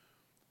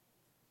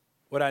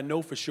 What I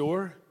know for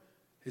sure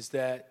is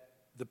that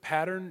the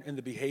pattern and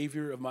the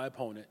behavior of my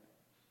opponent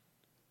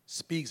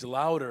speaks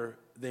louder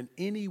than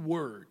any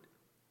word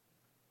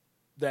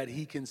that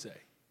he can say.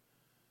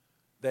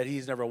 That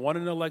he's never won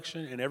an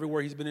election, and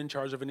everywhere he's been in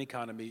charge of an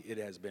economy, it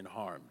has been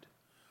harmed.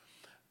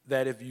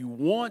 That if you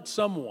want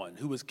someone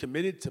who is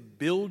committed to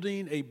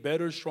building a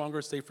better,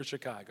 stronger, safer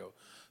Chicago,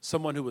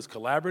 someone who is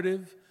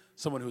collaborative,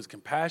 someone who is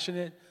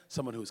compassionate,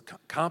 someone who is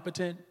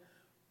competent,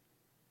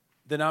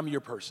 then I'm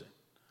your person.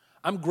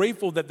 I'm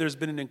grateful that there's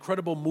been an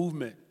incredible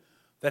movement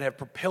that have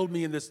propelled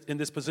me in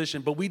this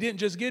position, but we didn't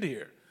just get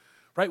here,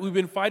 right? We've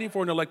been fighting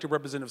for an elected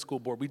representative school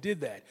board. We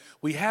did that.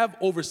 We have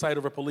oversight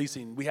over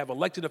policing. We have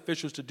elected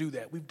officials to do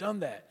that. We've done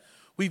that.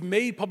 We've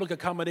made public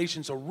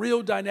accommodations a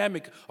real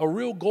dynamic, a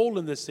real goal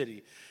in this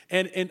city.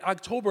 And in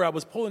October, I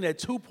was polling at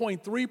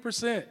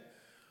 2.3%.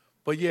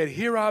 But yet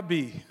here I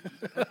be,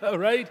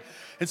 right?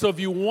 And so if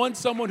you want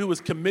someone who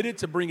is committed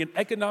to bringing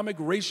economic,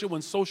 racial,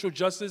 and social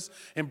justice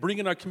and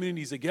bringing our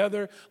communities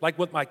together, like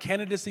what my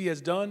candidacy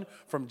has done,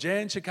 from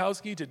Jan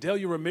Schakowsky to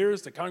Delia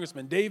Ramirez to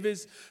Congressman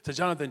Davis to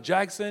Jonathan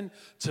Jackson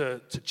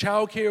to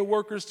child care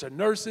workers to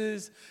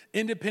nurses,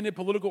 independent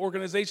political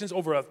organizations,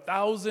 over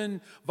 1,000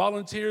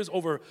 volunteers,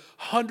 over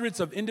hundreds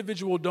of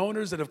individual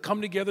donors that have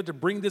come together to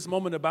bring this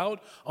moment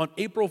about, on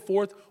April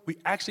 4th, we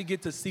actually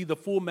get to see the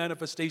full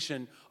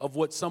manifestation of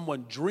what someone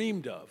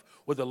dreamed of,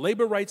 where the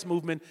labor rights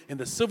movement and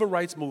the civil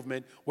rights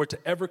movement were to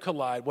ever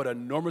collide, what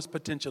enormous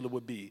potential it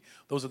would be.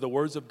 Those are the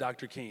words of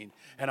Dr. King,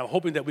 and I'm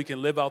hoping that we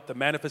can live out the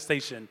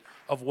manifestation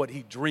of what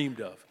he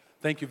dreamed of.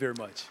 Thank you very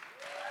much.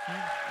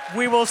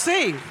 We will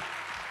see.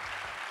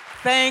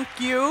 Thank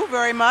you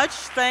very much.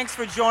 Thanks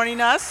for joining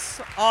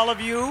us, all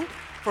of you,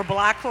 for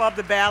Block Club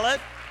The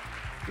Ballot.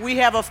 We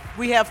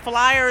have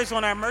flyers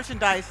on our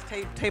merchandise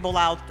table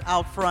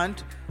out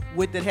front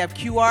that have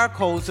QR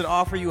codes that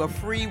offer you a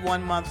free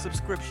 1-month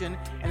subscription,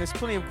 and there's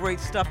plenty of great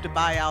stuff to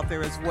buy out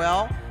there as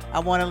well. I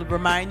want to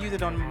remind you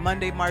that on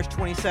Monday, March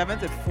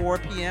 27th at 4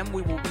 p.m.,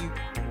 we will be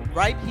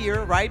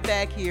right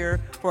back here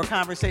for a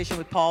conversation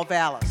with Paul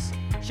Vallis.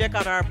 Check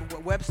out our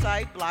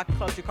website,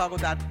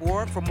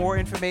 blockclubchicago.org, for more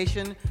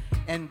information,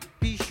 and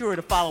be sure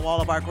to follow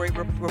all of our great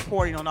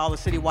reporting on all the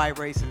citywide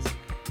races.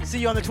 See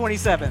you on the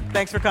 27th.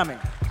 Thanks for coming.